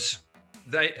was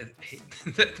that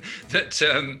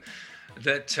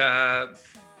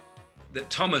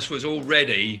Thomas was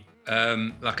already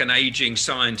like an aging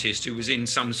scientist who was in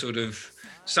some sort of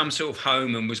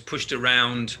home and was pushed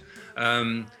around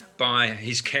by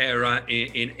his carer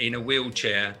in a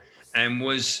wheelchair, and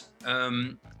was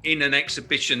in an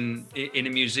exhibition in a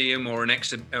museum or an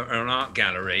art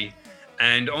gallery,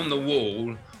 and on the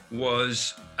wall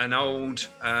was an old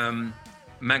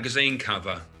magazine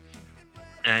cover.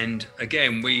 And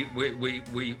again, we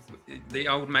the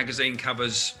old magazine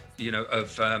covers,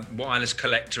 of Wireless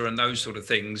Collector and those sort of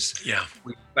things. Yeah.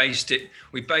 We based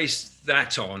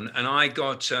that on, and I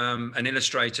got an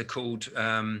illustrator called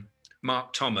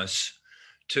Mark Thomas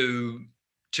to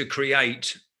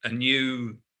create a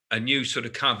new sort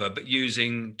of cover, but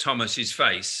using Thomas's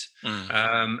face,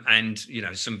 and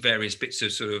some various bits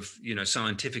of sort of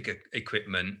scientific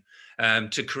equipment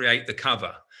to create the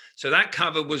cover. So that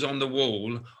cover was on the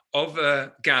wall of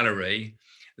a gallery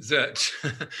that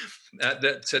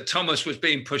that Thomas was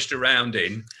being pushed around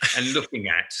in and looking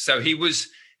at. So he was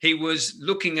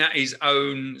looking at his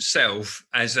own self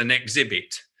as an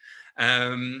exhibit.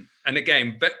 And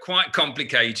again, but quite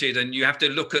complicated, and you have to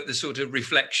look at the sort of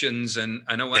reflections and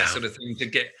all that sort of thing to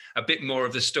get a bit more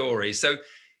of the story. So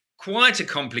quite a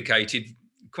complicated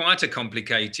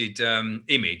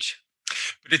image.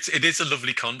 But it is a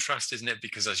lovely contrast, isn't it?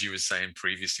 Because as you were saying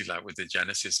previously, like with the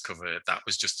Genesis cover, that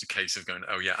was just a case of going,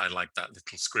 oh yeah, I like that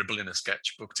little scribble in a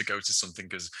sketchbook, to go to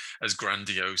something as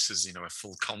grandiose as a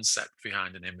full concept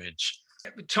behind an image.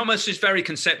 Thomas is very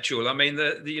conceptual. I mean,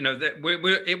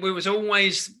 it was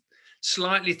always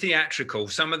slightly theatrical.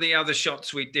 Some of the other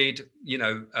shots we did,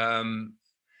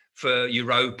 for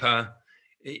Europa,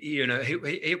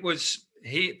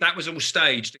 that was all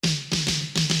staged.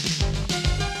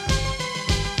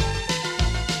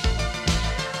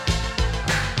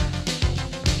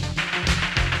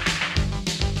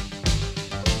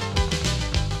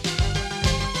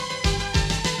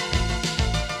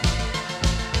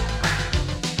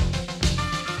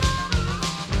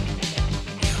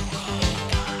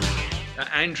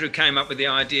 Andrew came up with the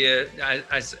idea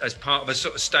as part of a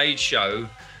sort of stage show,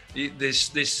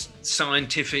 this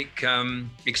scientific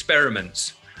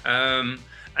experiments, and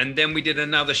then we did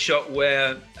another shot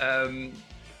where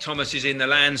Thomas is in the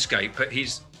landscape, but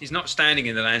he's not standing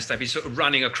in the landscape. He's sort of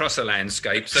running across a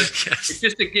landscape. So Yes.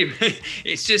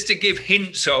 it's just to give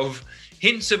hints of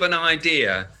an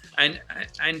idea, and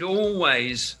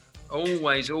always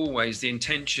the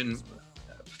intention,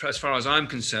 as far as I'm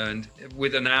concerned,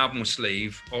 with an album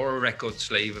sleeve or a record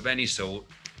sleeve of any sort,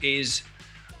 is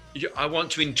I want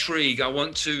to intrigue. I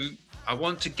want to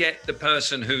get the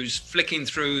person who's flicking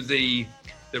through the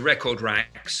record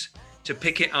racks to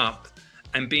pick it up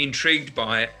and be intrigued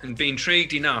by it, and be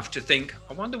intrigued enough to think,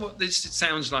 I wonder what this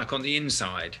sounds like on the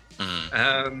inside.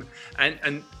 And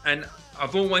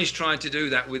I've always tried to do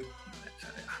that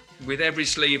with every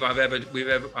sleeve I've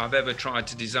ever tried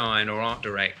to design or art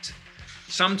direct.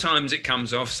 Sometimes it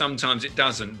comes off, sometimes it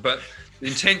doesn't, but the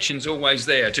intention's always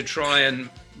there to try and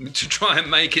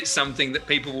make it something that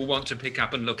people will want to pick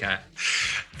up and look at.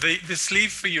 The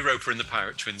sleeve for Europa and the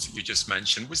Pirate Twins that you just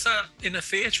mentioned, was that in a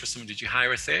theatre or something? Did you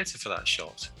hire a theatre for that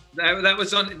shot? That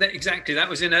was on exactly. That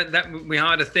was we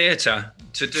hired a theatre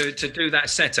to do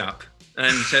that setup,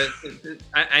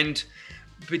 and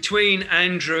between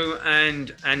Andrew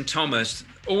and Thomas,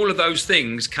 all of those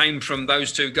things came from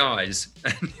those two guys,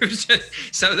 and it was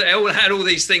so they all had all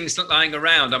these things lying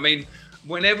around. I mean,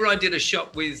 whenever I did a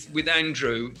shot with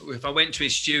Andrew, if I went to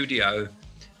his studio,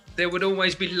 there would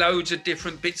always be loads of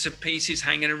different bits and pieces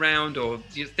hanging around, or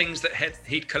things that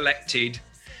he'd collected.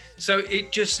 So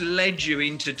it just led you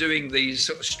into doing these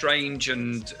sort of strange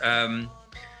and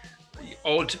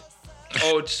odd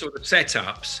sort of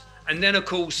setups. And then, of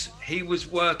course, he was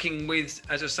working with,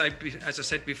 as I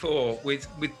said before, with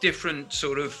different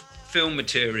sort of film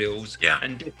materials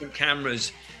and different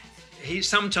cameras.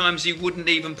 Sometimes he wouldn't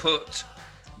even put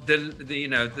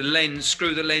the lens,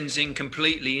 screw the lens in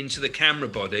completely into the camera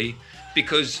body,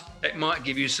 because it might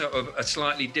give you sort of a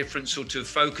slightly different sort of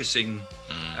focusing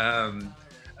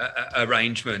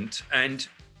arrangement. And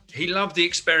he loved the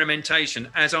experimentation,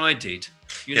 as I did.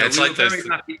 We were very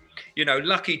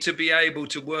lucky to be able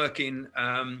to work in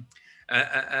an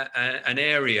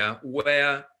area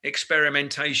where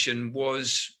experimentation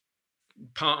was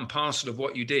part and parcel of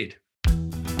what you did.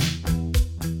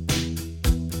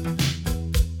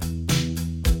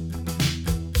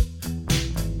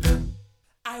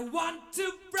 I want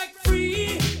to break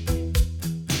free.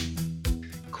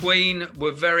 Queen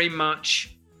were very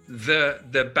much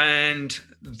the band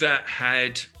that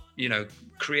had,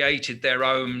 created their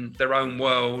own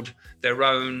world, their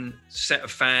own set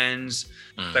of fans.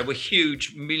 They were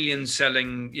huge,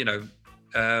 million-selling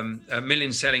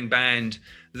band.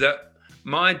 That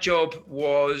my job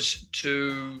was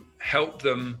to help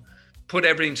them put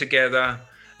everything together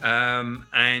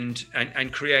and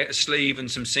create a sleeve and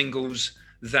some singles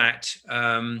that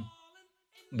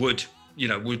would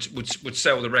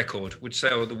sell the record, would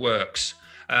sell the works.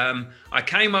 I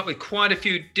came up with quite a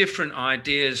few different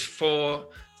ideas for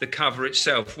the cover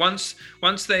itself. Once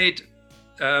they'd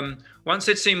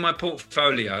seen my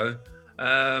portfolio,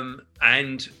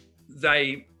 and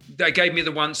they gave me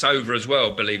the once over as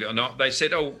well. Believe it or not, they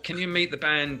said, "Oh, can you meet the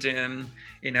band they're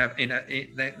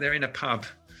in a pub."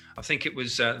 I think it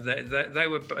was they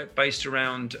were based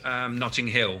around Notting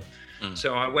Hill.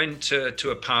 So I went to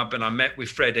a pub and I met with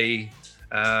Freddie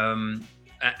and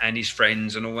his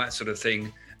friends and all that sort of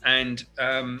thing. And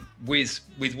with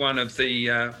one of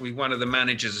the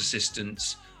manager's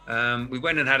assistants, we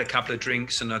went and had a couple of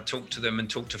drinks, and I talked to them and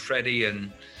talked to Freddie,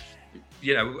 and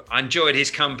I enjoyed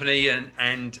his company,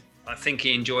 and I think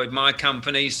he enjoyed my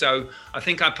company. So I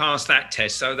think I passed that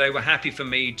test. So they were happy for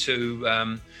me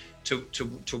to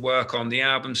work on the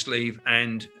album sleeve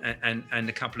and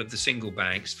a couple of the single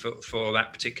bags for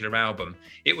that particular album.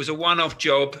 It was a one-off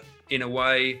job in a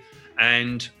way,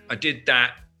 and I did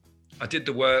that. I did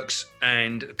the works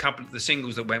and a couple of the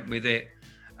singles that went with it,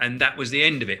 and that was the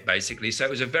end of it, basically. So it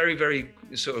was a very, very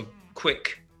sort of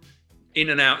quick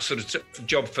in and out sort of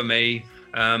job for me.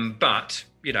 But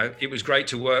it was great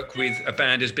to work with a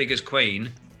band as big as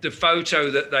Queen. The photo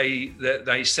that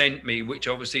they sent me, which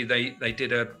obviously they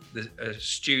did a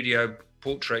studio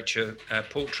portrait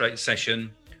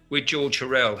session with George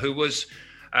Horrell, who was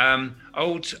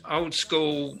old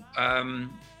school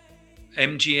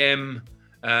MGM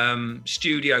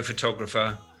studio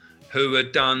photographer, who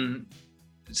had done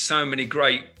so many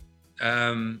great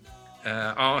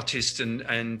artists and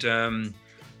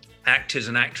actors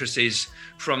and actresses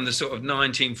from the sort of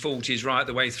 1940s right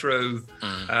the way through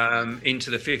into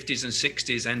the 50s and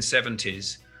 60s and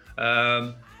 70s.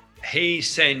 He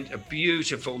sent a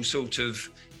beautiful sort of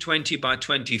 20 by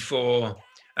 24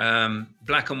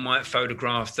 black and white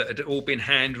photograph that had all been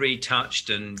hand retouched,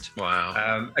 and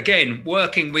wow. Again,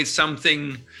 working with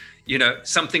something,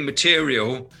 something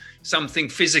material, something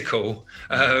physical,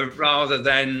 rather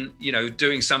than,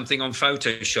 doing something on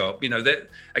Photoshop. That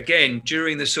again,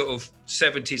 during the sort of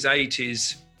 70s,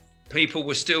 80s, people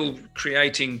were still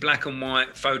creating black and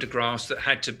white photographs that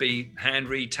had to be hand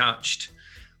retouched,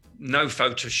 no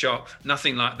Photoshop,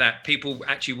 nothing like that. People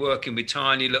actually working with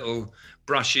tiny little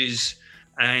brushes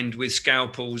and with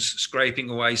scalpels, scraping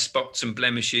away spots and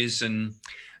blemishes and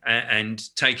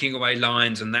taking away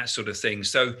lines and that sort of thing.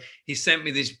 So he sent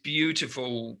me this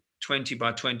beautiful 20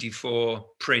 by 24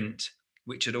 print,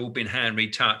 which had all been hand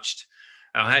retouched.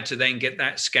 I had to then get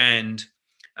that scanned,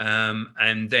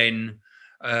 and then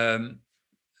a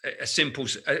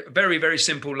very, very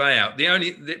simple layout.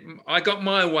 I got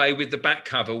my way with the back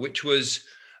cover, which was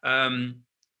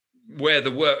where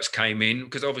the works came in,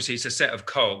 because obviously it's a set of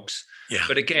cogs. Yeah.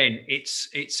 But again,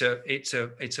 it's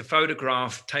a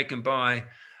photograph taken by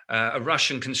a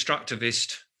Russian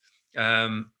constructivist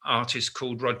artist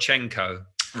called Rodchenko.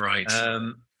 Right.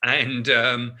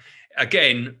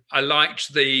 Again, I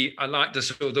liked the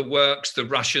sort of the works, the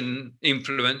Russian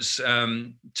influence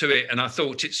to it, and I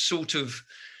thought it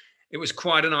was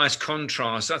quite a nice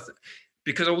contrast.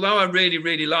 Because although I really,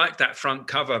 really liked that front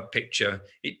cover picture,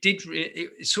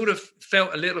 it sort of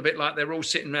felt a little bit like they're all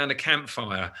sitting around a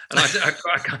campfire, and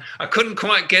I couldn't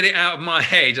quite get it out of my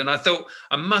head. And I thought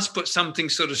I must put something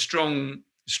sort of strong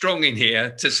in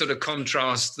here to sort of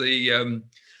contrast the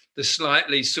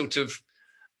slightly sort of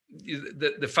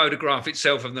the photograph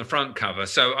itself of the front cover.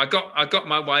 So I got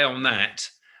my way on that,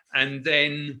 and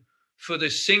then for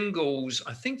the singles,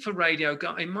 I think for Radio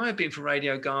Gaga, it might have been for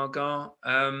Radio Gaga.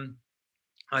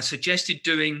 I suggested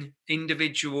doing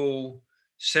individual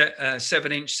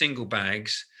 7-inch single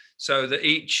bags, so that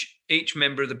each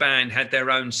member of the band had their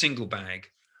own single bag.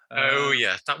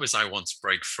 Yeah, that was I Want to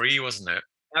Break Free, wasn't it?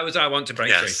 That was I Want to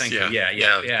Break Free. Thank you.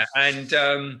 Yeah. And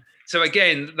so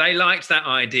again, they liked that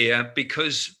idea,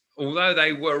 because although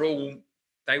they were all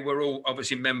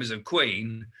obviously members of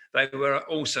Queen, they were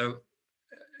also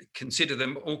consider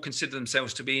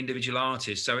themselves to be individual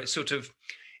artists. So it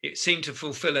seemed to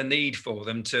fulfill a need for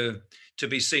them to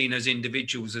be seen as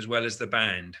individuals as well as the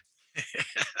band.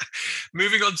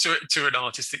 Moving on to an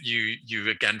artist that you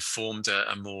again formed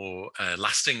a more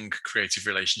lasting creative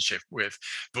relationship with,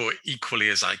 but equally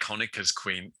as iconic as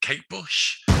Queen, Kate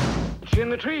Bush. It's in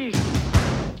the trees.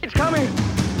 It's coming.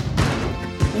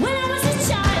 When I was a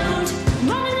child,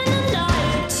 running in the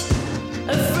night,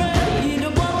 afraid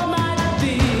of what might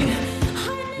be.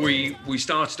 We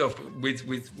started off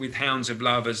with Hounds of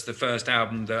Love as the first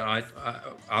album that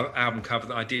album cover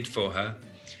that I did for her,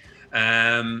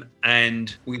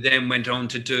 and we then went on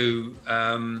to do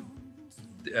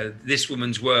This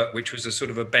Woman's Work, which was a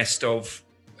sort of a best of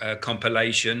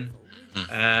compilation.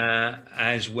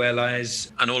 As well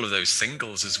as, and all of those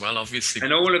singles as well, obviously,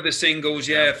 and all of the singles.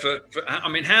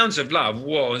 Hounds of Love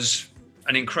was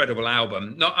an incredible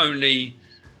album. Not only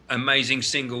amazing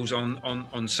singles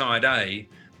on side A,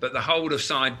 but the whole of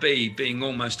side B being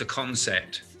almost a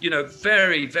concept.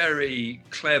 Very, very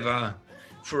clever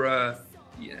for a.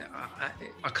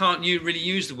 I can't really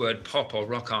use the word pop or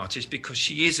rock artist, because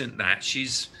she isn't that. She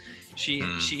is, she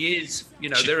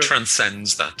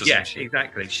transcends that, doesn't she?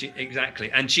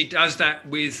 Exactly. And she does that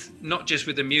with not just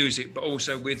with the music, but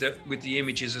also with the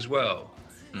images as well.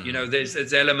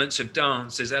 There's elements of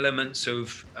dance, there's elements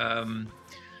of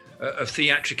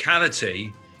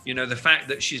theatricality. The fact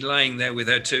that she's laying there with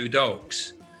her two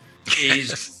dogs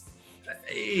is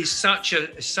such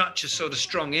a sort of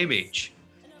strong image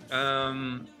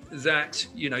that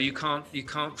you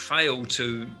can't fail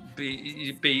to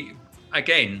be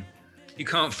again. You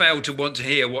can't fail to want to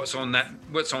hear what's on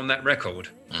that record.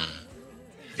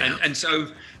 Yeah. And so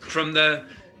from the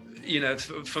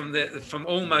sort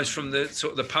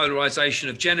of the polarization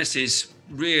of Genesis,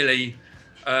 really,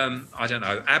 I don't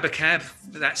know, Abacab,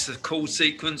 that's the chord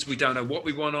sequence. We don't know what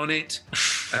we want on it.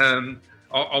 On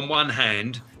one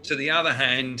hand, to the other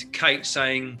hand, Kate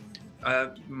saying,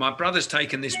 my brother's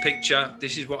taken this picture.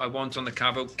 This is what I want on the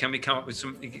cover. Can you come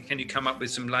up with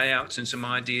some layouts and some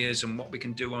ideas and what we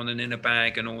can do on an inner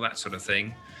bag and all that sort of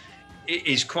thing? It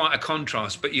is quite a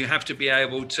contrast, but you have to be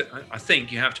able to. I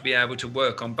think you have to be able to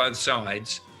work on both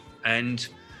sides. And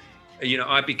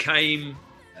I became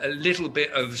a little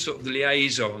bit of sort of the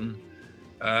liaison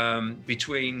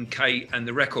between Kate and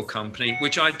the record company,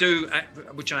 which I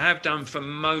have done for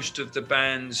most of the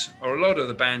bands, or a lot of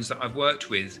the bands that I've worked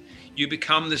with. You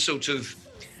become the sort of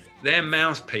their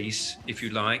mouthpiece, if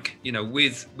you like,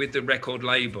 with the record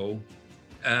label,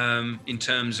 in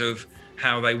terms of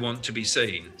how they want to be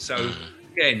seen. So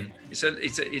again, it's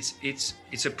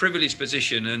a privileged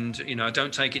position, and I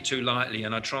don't take it too lightly,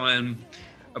 and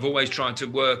I've always tried to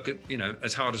work,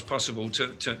 as hard as possible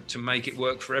to make it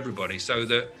work for everybody, so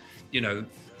that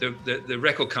the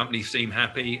record company seem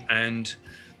happy and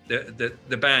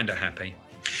the band are happy.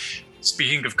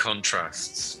 Speaking of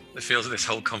contrasts, it feels like this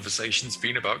whole conversation's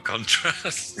been about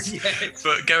contrasts. Yes.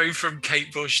 But going from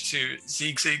Kate Bush to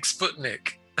Sigue Sigue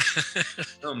Sputnik.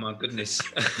 Oh my goodness.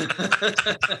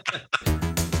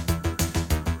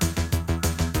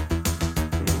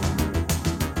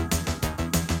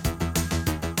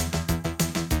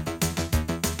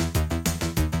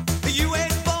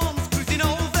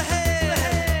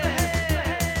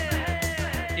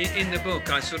 In the book,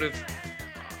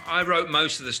 I wrote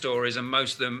most of the stories, and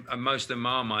most of them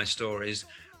are my stories.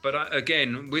 But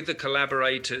again, with the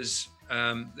collaborators,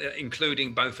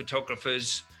 including both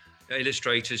photographers,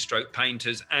 illustrators, stroke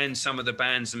painters, and some of the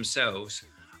bands themselves,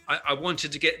 I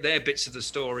wanted to get their bits of the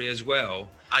story as well.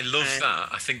 I love that.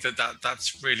 I think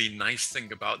that's really nice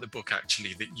thing about the book,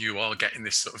 actually, that you are getting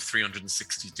this sort of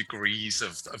 360 degrees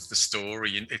of the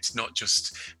story, and it's not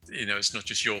just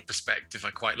your perspective.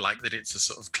 I quite like that it's a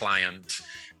sort of client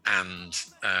and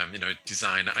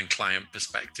designer and client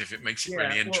perspective. It makes it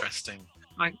really interesting.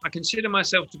 I consider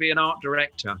myself to be an art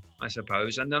director, I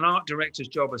suppose, and an art director's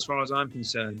job, as far as I'm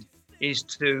concerned, is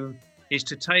to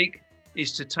take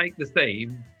the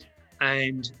theme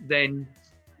and then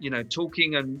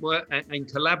talking and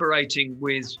collaborating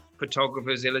with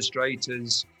photographers,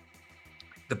 illustrators,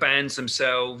 the bands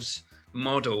themselves,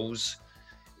 models.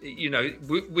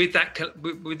 Within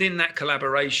that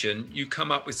collaboration, you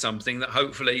come up with something that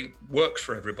hopefully works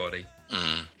for everybody.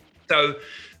 So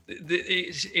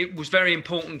it was very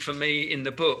important for me in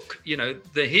the book.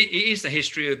 It is the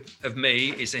history of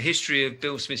me. It's a history of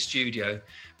Bill Smith Studio,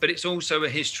 but it's also a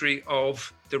history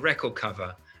of the record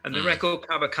cover. And the record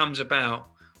cover comes about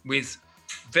with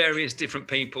various different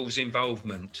people's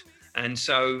involvement. And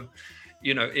so,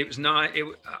 it was nice.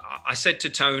 I said to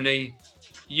Tony,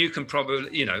 you can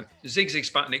probably, Sigue Sigue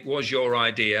Sputnik was your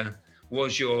idea,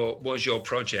 was your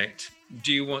project.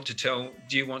 Do you want to tell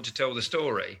the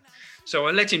story? So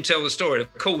I let him tell the story.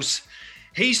 Of course,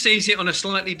 he sees it on a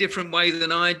slightly different way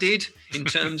than I did in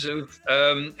terms of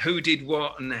who did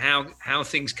what and how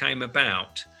things came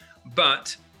about.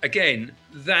 But again,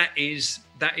 that is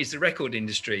the record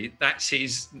industry. That's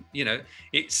his.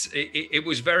 It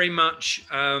was very much.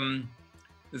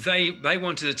 They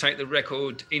wanted to take the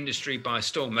record industry by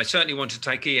storm. They certainly wanted to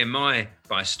take EMI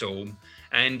by storm.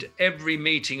 And every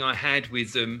meeting I had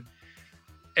with them,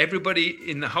 everybody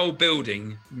in the whole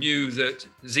building knew that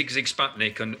Sigue Sigue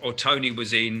Sputnik or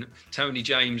Tony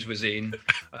James was in,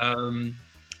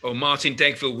 or Martin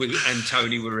Degville and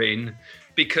Tony were in,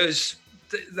 because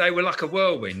they were like a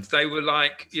whirlwind. They were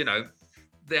like,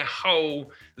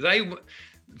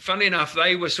 funny enough,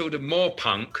 they were sort of more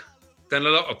punk than a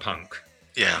lot of punk.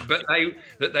 Yeah. But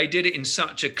they did it in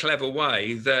such a clever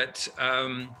way that,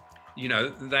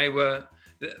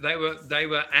 they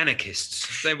were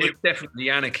anarchists. They were definitely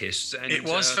anarchists. And it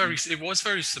was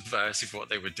very subversive what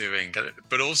they were doing,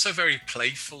 but also very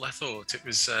playful. I thought it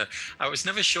was. I was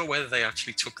never sure whether they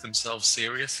actually took themselves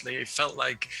seriously. It felt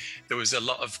like there was a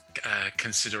lot of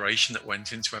consideration that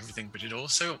went into everything, but it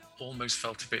also almost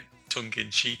felt a bit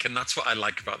tongue-in-cheek, and that's what I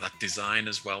like about that design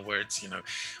as well, where it's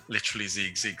literally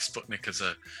Sigue Sigue Sputnik as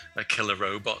a killer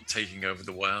robot taking over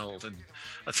the world. And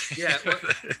I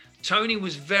think Tony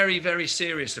was very, very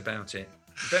serious about it.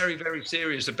 Very, very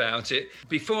serious about it.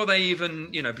 Before they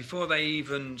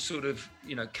even sort of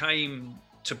came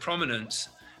to prominence,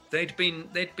 they'd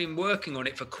been working on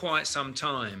it for quite some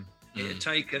time. It had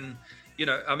taken,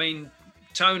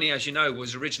 Tony, as you know,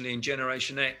 was originally in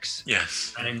Generation X.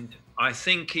 Yes. And I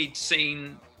think he'd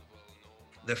seen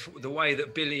the way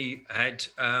that Billy had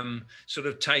sort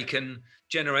of taken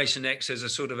Generation X as a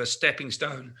sort of a stepping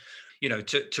stone,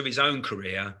 to his own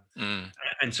career,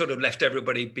 and sort of left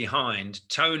everybody behind.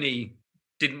 Tony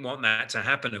didn't want that to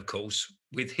happen, of course,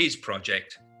 with his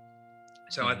project.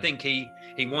 So I think he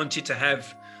wanted to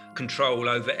have control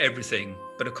over everything.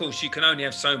 But of course, you can only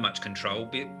have so much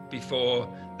control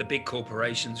before the big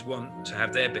corporations want to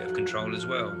have their bit of control as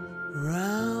well.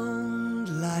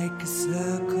 Round like a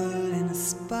circle in a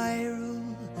spiral,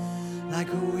 like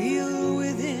a wheel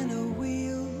within a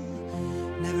wheel,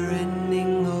 never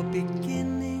ending or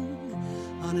beginning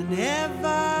on an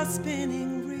ever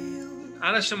spinning reel.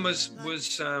 Alison was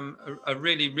a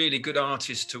really, really good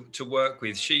artist to work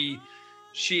with. She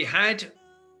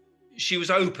was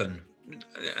open,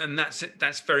 and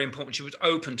that's very important. She was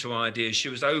open to ideas. She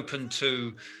was open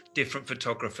to different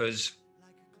photographers.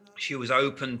 she was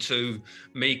open to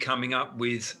me coming up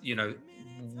with, you know,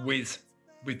 with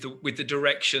the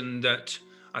direction that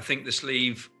I think the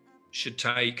sleeve should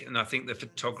take, and I think the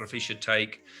photography should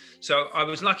take. So I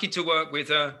was lucky to work with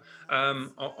her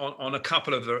on a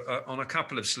couple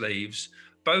of sleeves,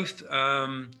 both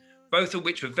of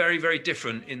which were very, very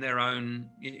different in their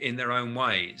own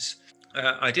ways.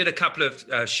 I did a couple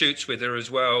of shoots with her as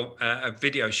well,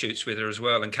 video shoots with her as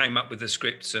well, and came up with the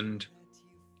scripts and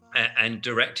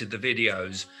directed the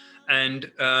videos. And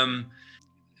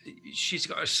she's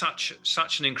got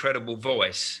such an incredible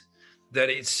voice that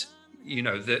it's, you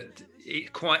know, that it's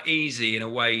quite easy in a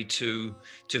way to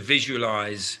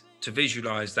visualize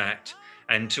that,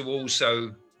 and to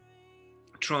also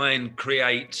try and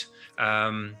create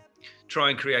a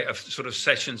sort of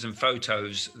sessions and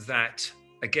photos that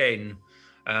again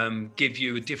give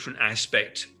you a different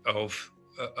aspect of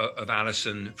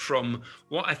Alison from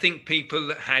what I think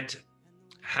people had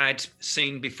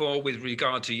seen before with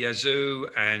regard to Yazoo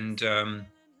and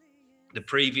the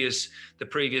previous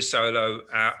solo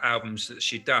albums that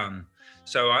she'd done.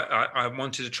 So I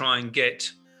wanted to try and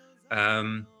get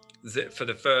for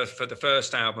the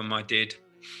first album I did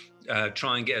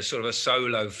try and get a sort of a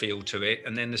solo feel to it,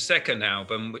 and then the second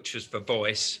album, which was for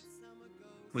Voice,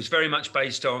 was very much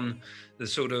based on the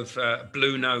sort of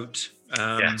Blue Note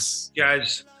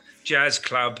jazz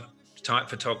club type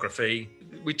photography.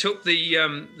 We took the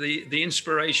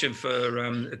inspiration for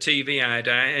a TV ad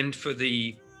and for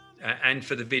the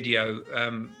video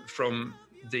from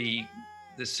the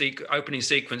opening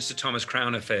sequence to Thomas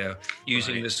Crown Affair,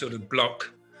 using the sort of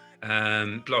block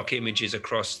images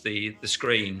across the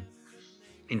screen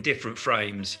in different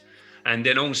frames. And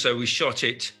then also we shot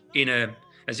it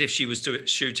as if she was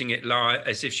shooting it live,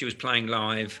 as if she was playing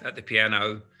live at the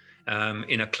piano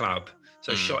in a club.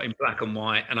 So shot in black and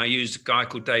white. And I used a guy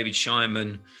called David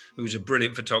Scheinman, who was a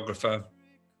brilliant photographer,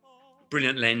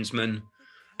 brilliant lensman.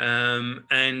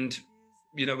 And,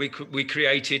 you know, we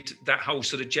created that whole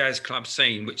sort of jazz club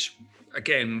scene, which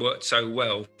again worked so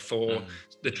well for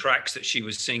the tracks that she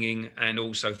was singing and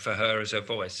also for her as her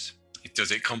voice.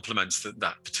 It complements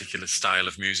that particular style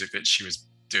of music that she was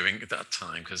doing at that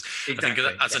time, because exactly. I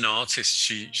think that as an artist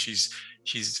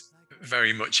she's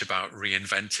very much about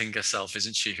reinventing herself,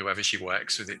 isn't she? Whoever she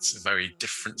works with, it's a very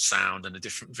different sound and a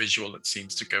different visual that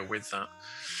seems to go with that.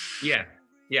 Yeah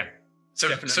So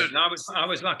definitely. And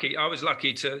I was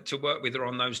lucky to work with her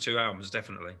on those two albums,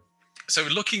 definitely. So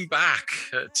looking back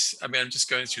at, I mean, I'm just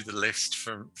going through the list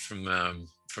from the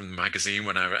magazine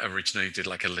when I originally did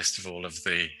like a list of all of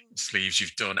the sleeves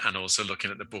you've done, and also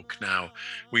looking at the book now,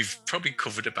 we've probably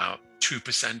covered about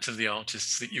 2% of the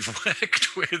artists that you've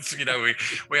worked with. You know,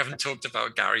 we haven't talked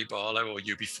about Gary Barlow or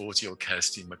UB40 or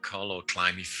Kirsty MacColl or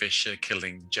Climie Fisher,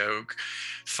 Killing Joke,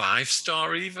 Five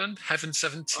Star, even Heaven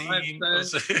 17,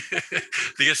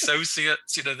 The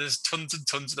Associates. You know, there's tons and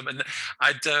tons of them, and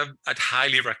I'd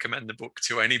highly recommend the book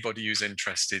to anybody who's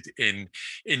interested in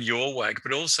your work,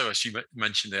 but also, as you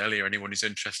mentioned earlier, anyone who's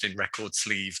interested in record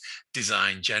sleeve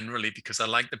design generally, because I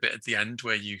like the bit at the end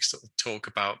where you sort of talk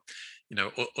about, you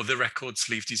know, other record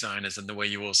sleeve designers, and the way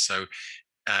you also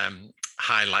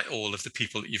highlight all of the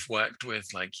people that you've worked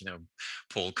with, like, you know,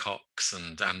 Paul Cox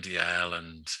and Andy L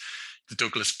and the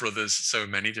Douglas brothers, so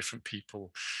many different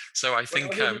people. So I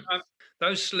think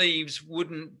those sleeves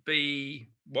wouldn't be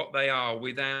what they are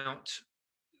without,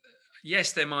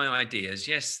 yes, they're my ideas,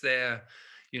 yes, they're,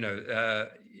 you know,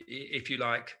 if you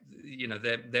like, you know,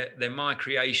 they're my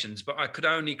creations, but I could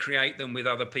only create them with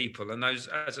other people. And those,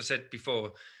 as I said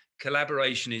before,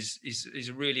 collaboration is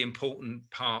a really important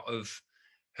part of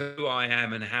who I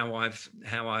am and how I've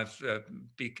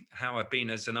been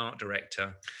as an art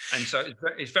director. And so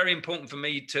it's very important for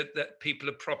me that people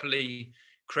are properly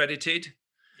credited.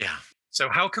 Yeah. So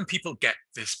how can people get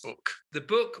this book? The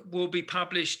book will be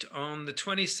published on the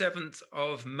 27th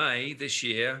of May this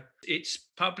year. It's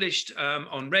published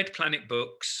on Red Planet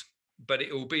Books, but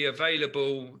it will be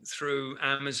available through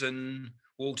Amazon,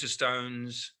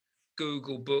 Waterstones,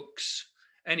 Google Books,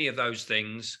 any of those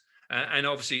things, and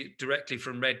obviously directly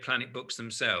from Red Planet Books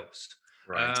themselves.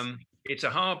 Right. It's a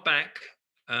hardback,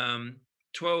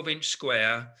 12-inch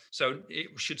square, so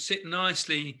it should sit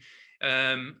nicely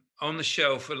on the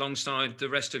shelf alongside the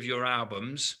rest of your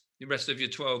albums, the rest of your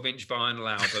 12-inch vinyl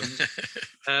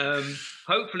albums.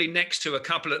 Hopefully next to a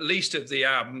couple at least of the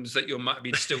albums that you might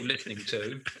be still listening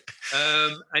to.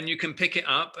 And you can pick it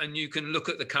up and you can look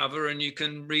at the cover and you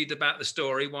can read about the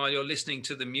story while you're listening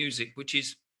to the music, which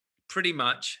is pretty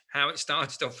much how it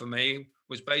started off for me,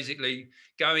 was basically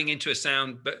going into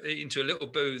a little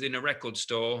booth in a record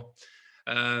store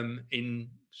in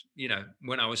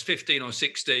when I was 15 or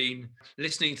 16,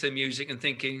 listening to the music and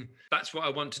thinking, that's what I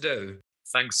want to do.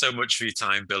 Thanks so much for your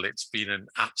time, Bill. It's been an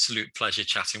absolute pleasure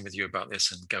chatting with you about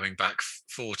this and going back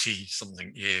 40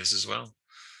 something years as well.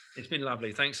 It's been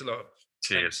lovely. Thanks a lot.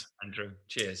 Cheers. Thanks, Andrew.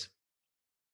 Cheers.